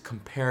desire is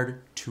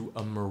compared to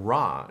a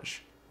mirage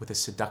with a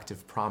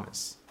seductive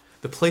promise.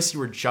 The place you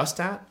were just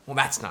at, well,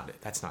 that's not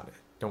it.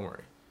 Don't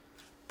worry.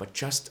 But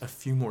just a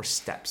few more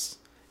steps,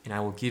 and I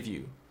will give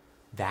you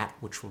that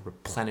which will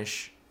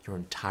replenish your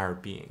entire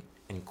being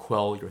and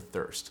quell your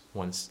thirst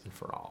once and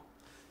for all.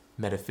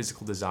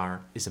 Metaphysical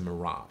desire is a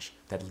mirage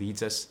that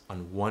leads us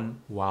on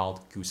one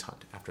wild goose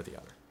hunt after the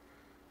other.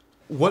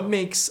 What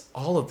makes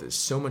all of this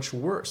so much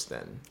worse,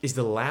 then, is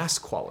the last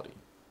quality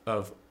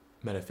of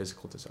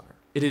metaphysical desire.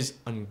 It is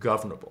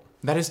ungovernable.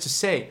 That is to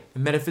say,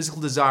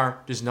 metaphysical desire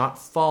does not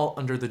fall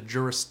under the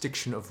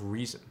jurisdiction of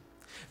reason.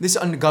 This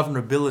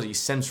ungovernability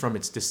stems from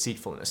its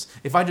deceitfulness.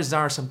 If I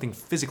desire something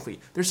physically,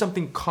 there's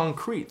something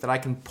concrete that I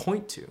can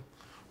point to.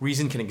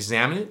 Reason can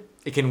examine it,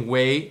 it can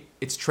weigh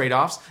its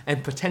trade-offs,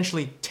 and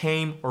potentially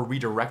tame or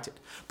redirect it.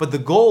 But the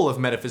goal of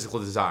metaphysical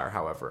desire,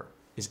 however,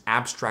 is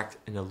abstract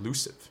and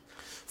elusive.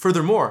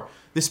 Furthermore,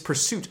 This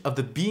pursuit of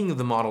the being of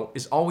the model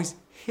is always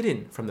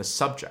hidden from the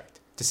subject,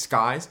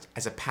 disguised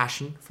as a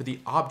passion for the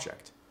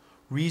object.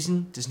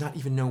 Reason does not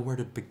even know where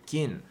to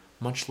begin,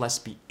 much less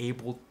be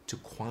able to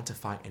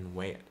quantify and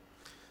weigh it.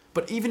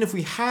 But even if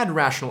we had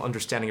rational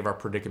understanding of our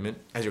predicament,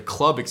 as your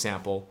club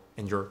example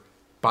and your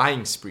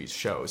buying sprees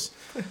shows,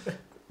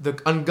 the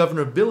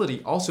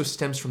ungovernability also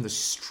stems from the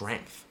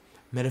strength.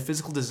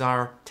 Metaphysical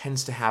desire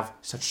tends to have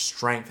such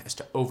strength as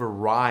to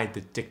override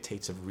the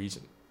dictates of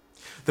reason.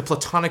 The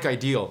Platonic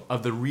ideal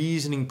of the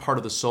reasoning part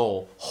of the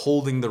soul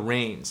holding the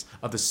reins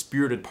of the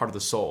spirited part of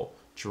the soul,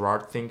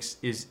 Girard thinks,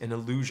 is an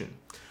illusion.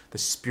 The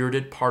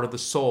spirited part of the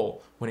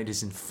soul, when it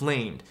is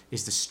inflamed,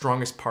 is the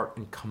strongest part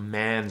and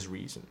commands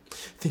reason.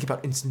 Think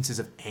about instances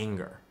of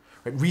anger.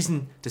 Right?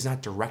 Reason does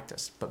not direct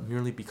us, but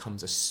merely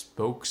becomes a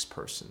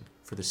spokesperson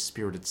for the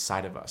spirited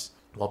side of us,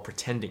 while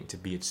pretending to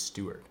be its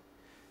steward.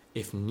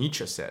 If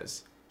Nietzsche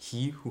says,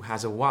 "He who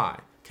has a why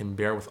can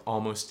bear with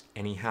almost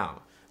any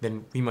how,"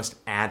 then we must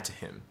add to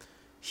him,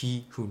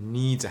 "He who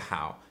needs a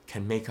how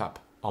can make up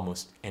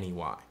almost any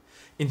why."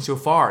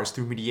 Insofar as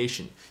through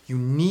mediation, you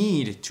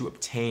need to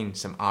obtain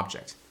some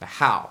object, the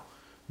how,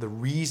 the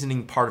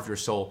reasoning part of your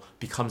soul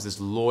becomes this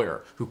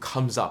lawyer who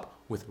comes up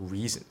with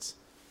reasons,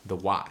 the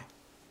why.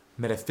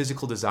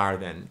 Metaphysical desire,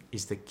 then,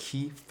 is the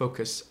key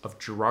focus of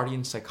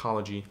Girardian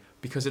psychology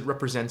because it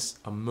represents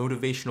a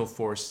motivational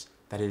force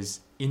that is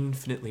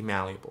infinitely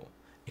malleable,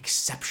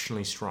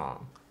 exceptionally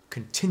strong,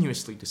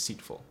 continuously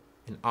deceitful,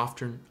 and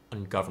often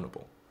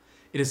ungovernable.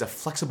 It is a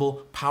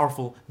flexible,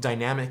 powerful,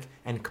 dynamic,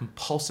 and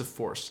compulsive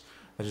force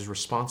that is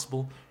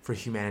responsible for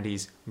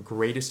humanity's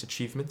greatest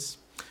achievements,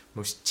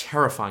 most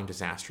terrifying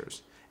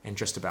disasters, and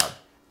just about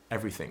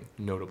everything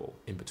notable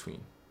in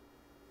between.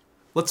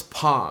 Let's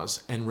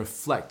pause and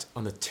reflect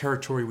on the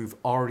territory we've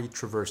already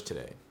traversed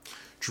today.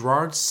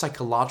 Girard's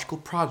psychological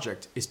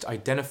project is to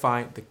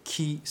identify the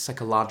key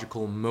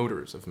psychological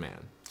motors of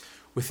man.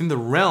 Within the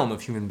realm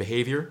of human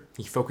behavior,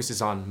 he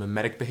focuses on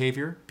mimetic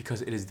behavior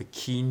because it is the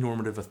key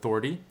normative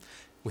authority.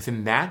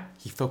 Within that,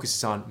 he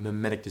focuses on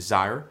mimetic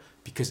desire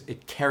because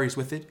it carries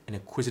with it an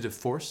acquisitive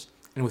force.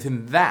 And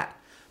within that,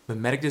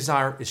 mimetic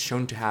desire is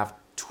shown to have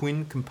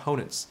twin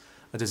components,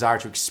 a desire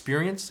to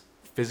experience,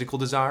 physical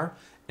desire,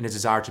 and a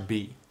desire to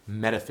be,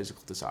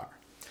 metaphysical desire.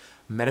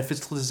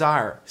 Metaphysical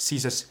desire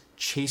sees us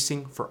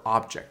chasing for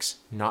objects,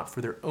 not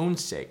for their own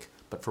sake,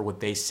 but for what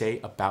they say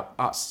about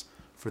us,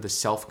 for the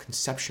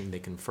self-conception they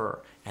confer,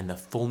 and the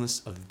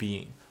fullness of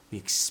being we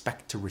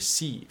expect to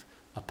receive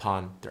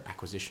upon their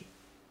acquisition.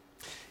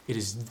 It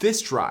is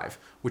this drive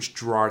which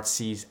Girard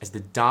sees as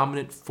the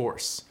dominant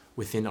force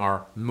within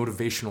our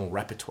motivational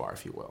repertoire,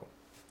 if you will.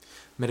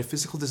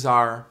 Metaphysical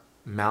desire,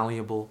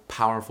 malleable,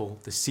 powerful,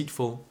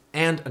 deceitful,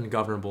 and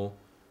ungovernable,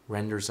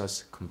 renders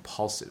us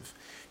compulsive,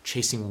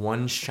 chasing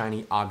one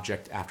shiny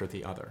object after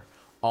the other,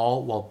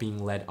 all while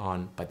being led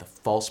on by the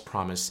false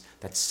promise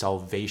that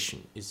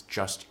salvation is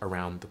just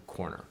around the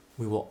corner.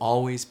 We will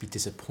always be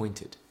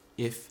disappointed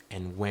if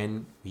and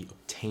when we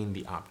obtain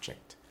the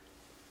object,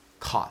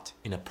 caught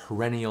in a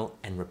perennial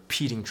and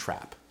repeating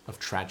trap of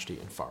tragedy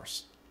and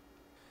farce.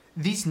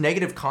 These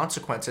negative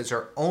consequences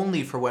are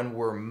only for when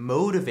we're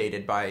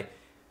motivated by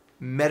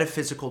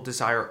metaphysical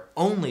desire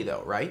only,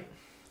 though, right?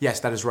 Yes,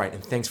 that is right,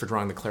 and thanks for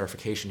drawing the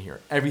clarification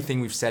here.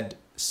 Everything we've said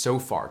so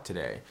far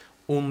today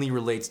only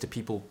relates to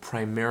people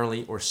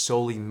primarily or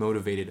solely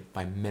motivated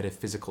by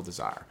metaphysical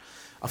desire.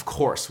 Of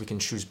course, we can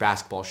choose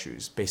basketball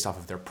shoes based off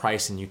of their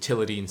price and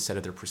utility instead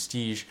of their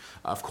prestige.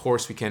 Of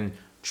course, we can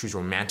choose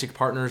romantic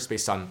partners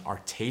based on our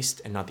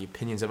taste and not the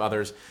opinions of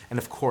others. And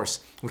of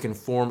course, we can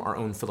form our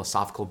own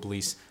philosophical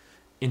beliefs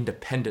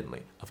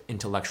independently of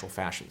intellectual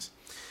fashions.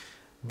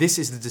 This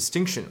is the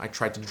distinction I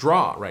tried to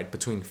draw, right,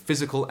 between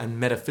physical and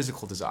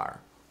metaphysical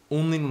desire.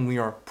 Only when we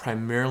are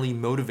primarily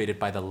motivated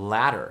by the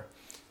latter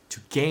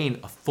to gain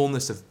a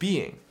fullness of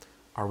being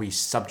are we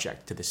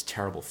subject to this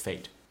terrible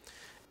fate.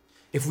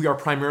 If we are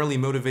primarily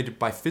motivated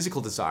by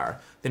physical desire,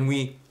 then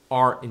we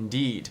are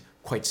indeed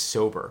quite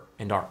sober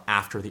and are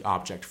after the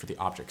object for the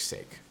object's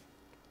sake.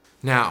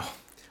 Now,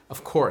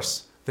 of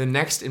course, the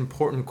next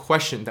important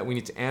question that we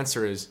need to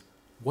answer is,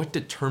 what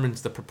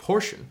determines the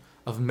proportion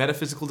of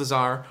metaphysical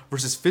desire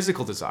versus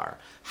physical desire?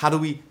 How do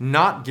we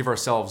not give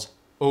ourselves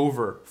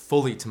over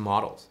fully to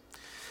models?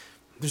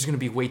 There's going to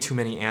be way too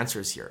many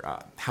answers here.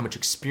 How much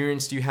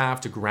experience do you have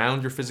to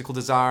ground your physical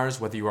desires,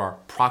 whether you are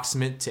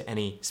proximate to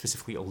any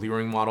specifically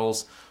alluring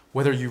models,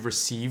 whether you've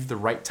received the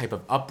right type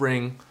of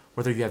upbringing,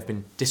 whether you have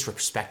been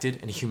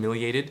disrespected and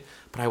humiliated,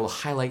 but I will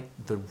highlight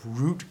the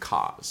root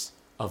cause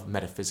of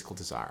metaphysical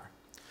desire.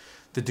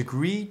 The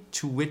degree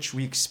to which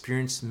we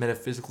experience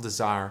metaphysical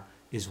desire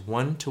is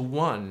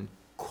one-to-one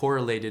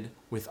correlated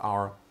with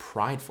our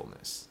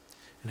pridefulness.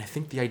 And I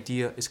think the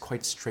idea is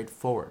quite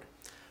straightforward.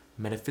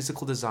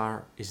 Metaphysical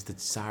desire is the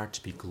desire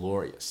to be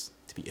glorious,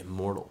 to be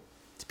immortal,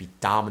 to be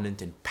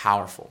dominant and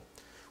powerful.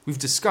 We've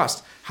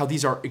discussed how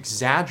these are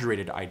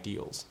exaggerated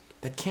ideals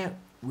that can't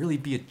really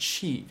be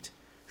achieved,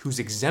 whose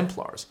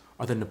exemplars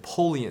are the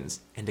Napoleons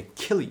and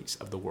Achilles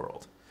of the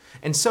world.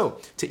 And so,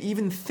 to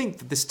even think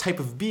that this type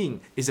of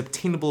being is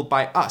obtainable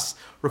by us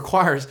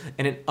requires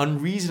an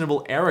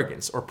unreasonable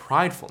arrogance or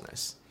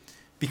pridefulness.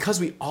 Because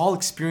we all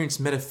experience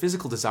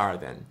metaphysical desire,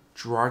 then,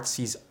 Girard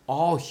sees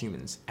all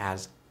humans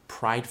as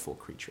prideful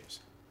creatures.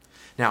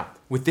 Now,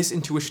 with this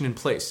intuition in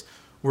place,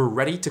 we're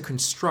ready to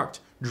construct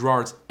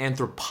Girard's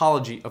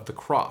anthropology of the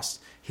cross,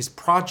 his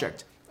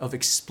project of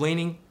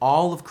explaining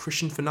all of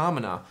Christian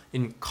phenomena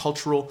in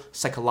cultural,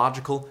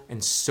 psychological,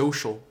 and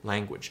social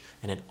language.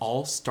 And it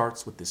all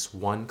starts with this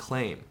one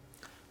claim: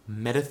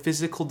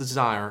 metaphysical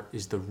desire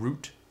is the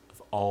root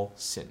of all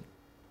sin.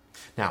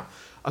 Now,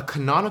 a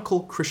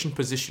canonical Christian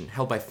position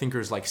held by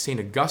thinkers like St.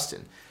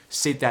 Augustine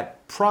state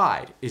that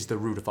pride is the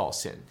root of all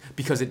sin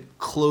because it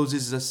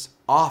closes us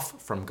off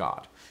from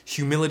God.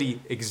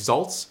 Humility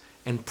exalts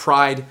and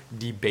pride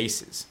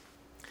debases.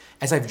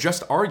 As I've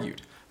just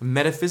argued,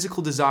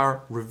 metaphysical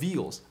desire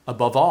reveals,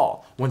 above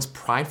all, one's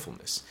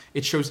pridefulness.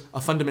 It shows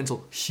a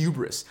fundamental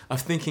hubris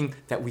of thinking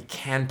that we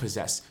can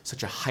possess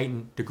such a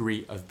heightened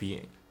degree of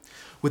being.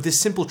 With this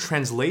simple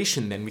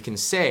translation, then, we can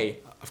say,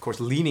 of course,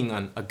 leaning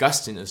on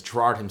Augustine, as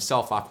Girard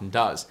himself often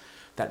does,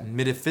 that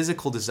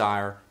metaphysical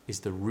desire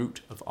is the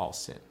root of all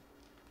sin.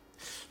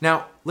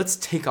 Now, let's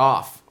take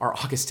off our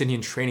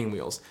Augustinian training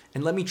wheels,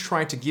 and let me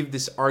try to give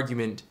this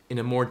argument in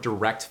a more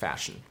direct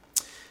fashion.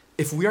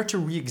 If we are to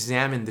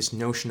re-examine this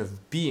notion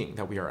of being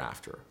that we are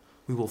after,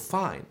 we will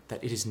find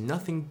that it is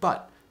nothing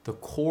but the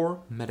core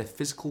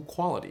metaphysical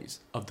qualities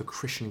of the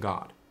Christian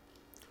God.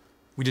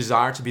 We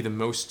desire to be the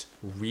most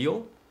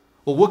real.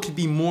 Well, what could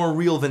be more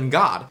real than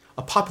God?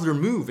 A popular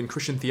move in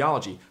Christian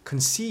theology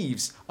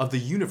conceives of the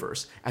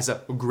universe as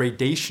a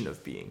gradation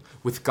of being,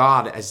 with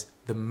God as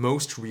the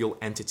most real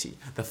entity,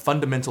 the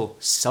fundamental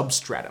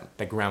substratum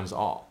that grounds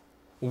all.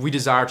 We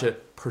desire to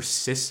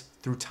persist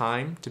through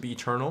time to be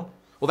eternal.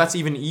 Well, that's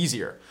even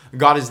easier.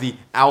 God is the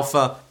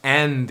Alpha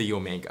and the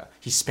Omega.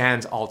 He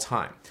spans all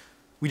time.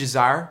 We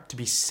desire to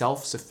be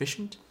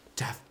self-sufficient,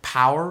 to have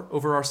power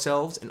over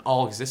ourselves and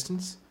all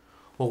existence.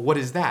 Well, what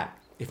is that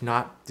if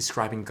not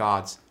describing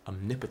God's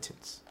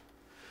omnipotence?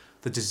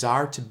 The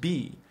desire to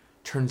be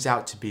turns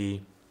out to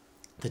be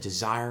the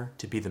desire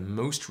to be the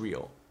most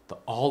real, the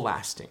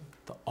all-lasting,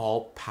 the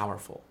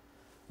all-powerful.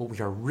 What we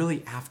are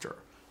really after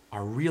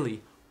are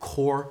really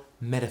core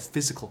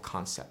metaphysical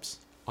concepts: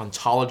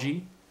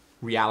 ontology,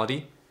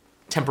 reality,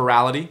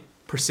 temporality,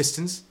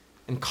 persistence,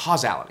 and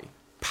causality,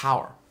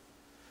 power.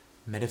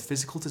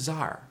 Metaphysical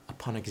desire,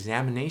 upon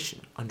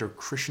examination under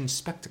Christian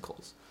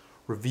spectacles,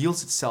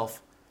 reveals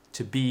itself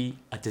to be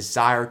a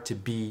desire to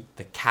be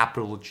the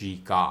capital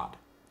G God.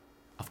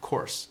 Of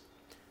course,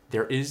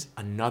 there is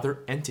another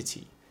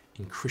entity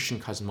in Christian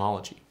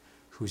cosmology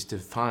who is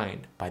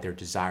defined by their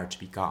desire to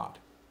be God,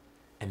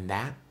 and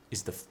that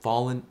is the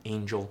fallen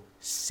angel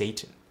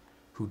Satan,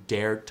 who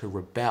dared to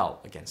rebel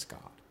against God.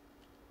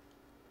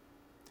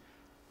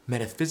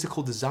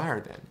 Metaphysical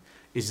desire, then,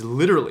 is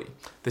literally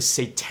the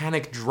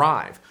satanic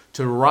drive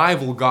to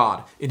rival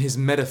God in his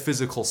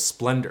metaphysical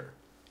splendor.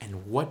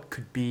 And what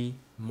could be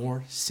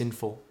more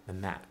sinful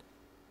than that?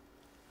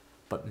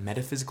 But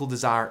metaphysical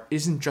desire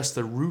isn't just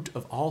the root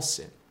of all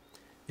sin.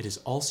 It is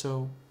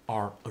also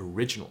our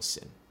original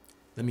sin.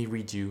 Let me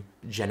read you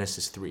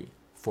Genesis 3,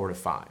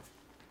 4-5.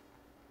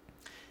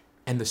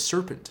 And the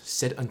serpent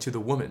said unto the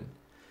woman,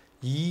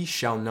 Ye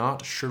shall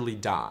not surely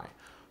die,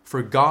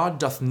 for God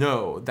doth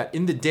know that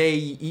in the day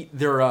ye eat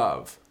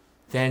thereof,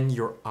 then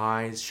your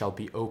eyes shall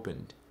be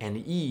opened, and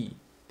ye,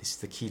 this is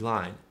the key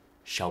line,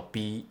 shall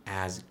be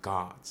as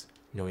gods,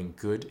 knowing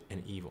good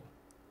and evil.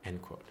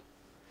 End quote.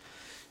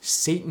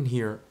 Satan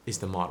here is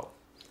the model.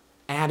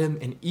 Adam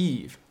and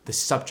Eve, the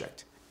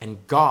subject,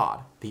 and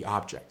God, the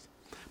object.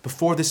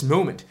 Before this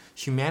moment,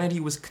 humanity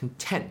was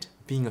content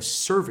being a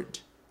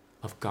servant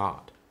of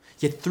God.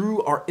 Yet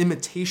through our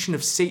imitation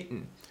of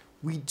Satan,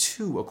 we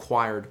too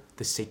acquired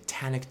the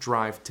satanic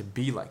drive to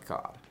be like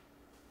God.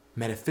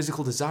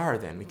 Metaphysical desire,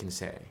 then, we can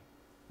say,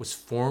 was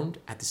formed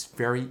at this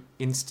very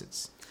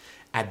instance.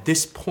 At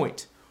this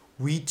point,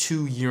 we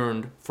too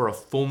yearned for a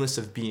fullness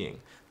of being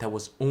that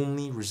was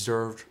only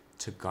reserved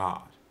to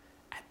God.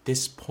 At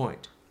this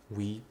point,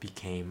 we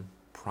became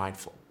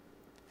prideful.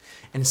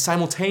 And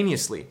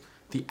simultaneously,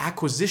 the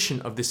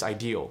acquisition of this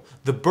ideal,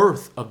 the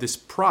birth of this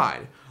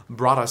pride,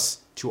 brought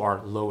us to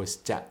our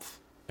lowest depth,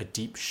 a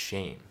deep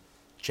shame.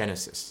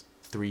 Genesis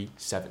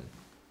 3:7.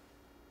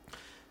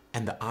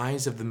 And the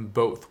eyes of them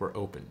both were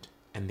opened,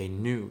 and they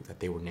knew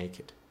that they were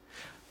naked.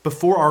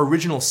 Before our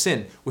original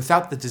sin,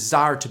 without the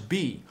desire to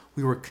be,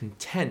 we were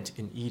content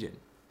in Eden,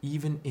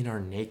 even in our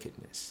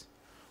nakedness.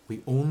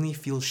 We only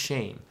feel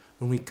shame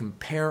when we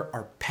compare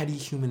our petty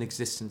human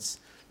existence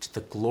to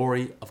the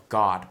glory of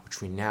God,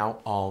 which we now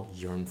all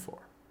yearn for.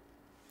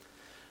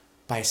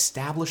 By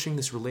establishing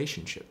this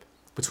relationship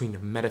between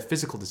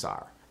metaphysical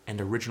desire and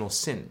original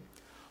sin,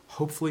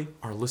 hopefully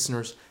our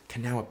listeners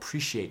can now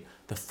appreciate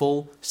the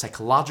full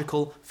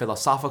psychological,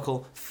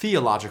 philosophical,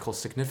 theological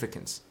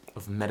significance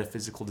of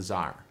metaphysical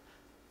desire,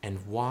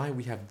 and why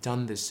we have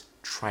done this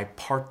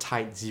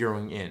tripartite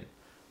zeroing in,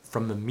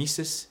 from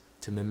mimesis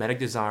to mimetic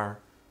desire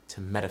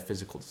to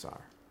metaphysical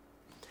desire.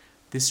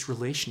 This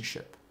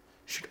relationship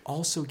should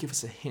also give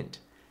us a hint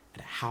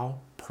at how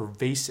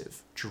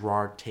pervasive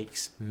Girard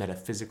takes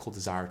metaphysical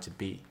desire to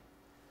be.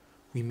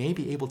 We may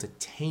be able to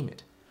tame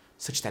it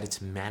such that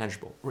it's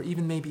manageable or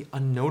even maybe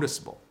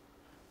unnoticeable,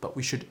 but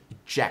we should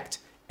eject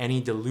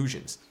any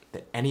delusions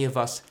that any of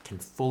us can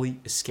fully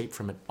escape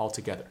from it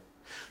altogether.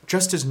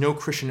 Just as no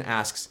Christian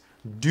asks,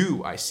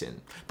 do I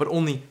sin? But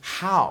only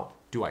how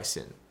do I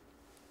sin?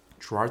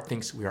 Girard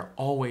thinks we are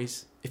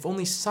always, if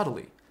only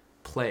subtly,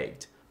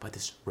 plagued by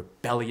this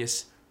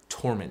rebellious,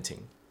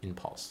 tormenting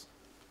impulse.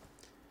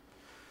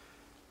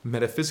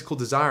 Metaphysical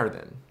desire,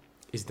 then,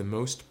 is the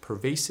most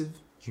pervasive,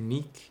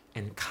 unique,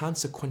 and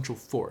consequential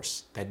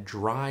force that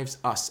drives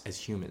us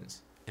as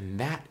humans, and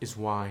that is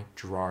why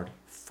Girard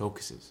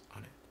focuses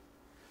on it.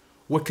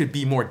 What could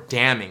be more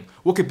damning?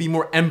 What could be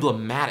more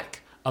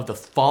emblematic of the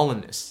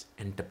fallenness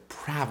and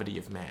depravity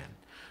of man?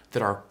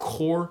 That our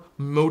core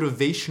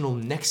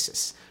motivational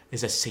nexus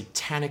is a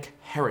satanic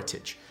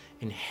heritage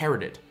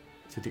inherited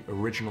through the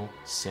original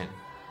sin.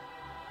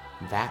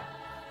 That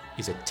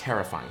is a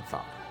terrifying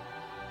thought,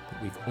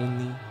 but we've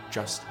only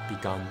just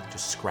begun to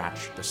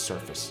scratch the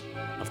surface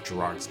of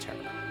Girard's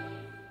terror.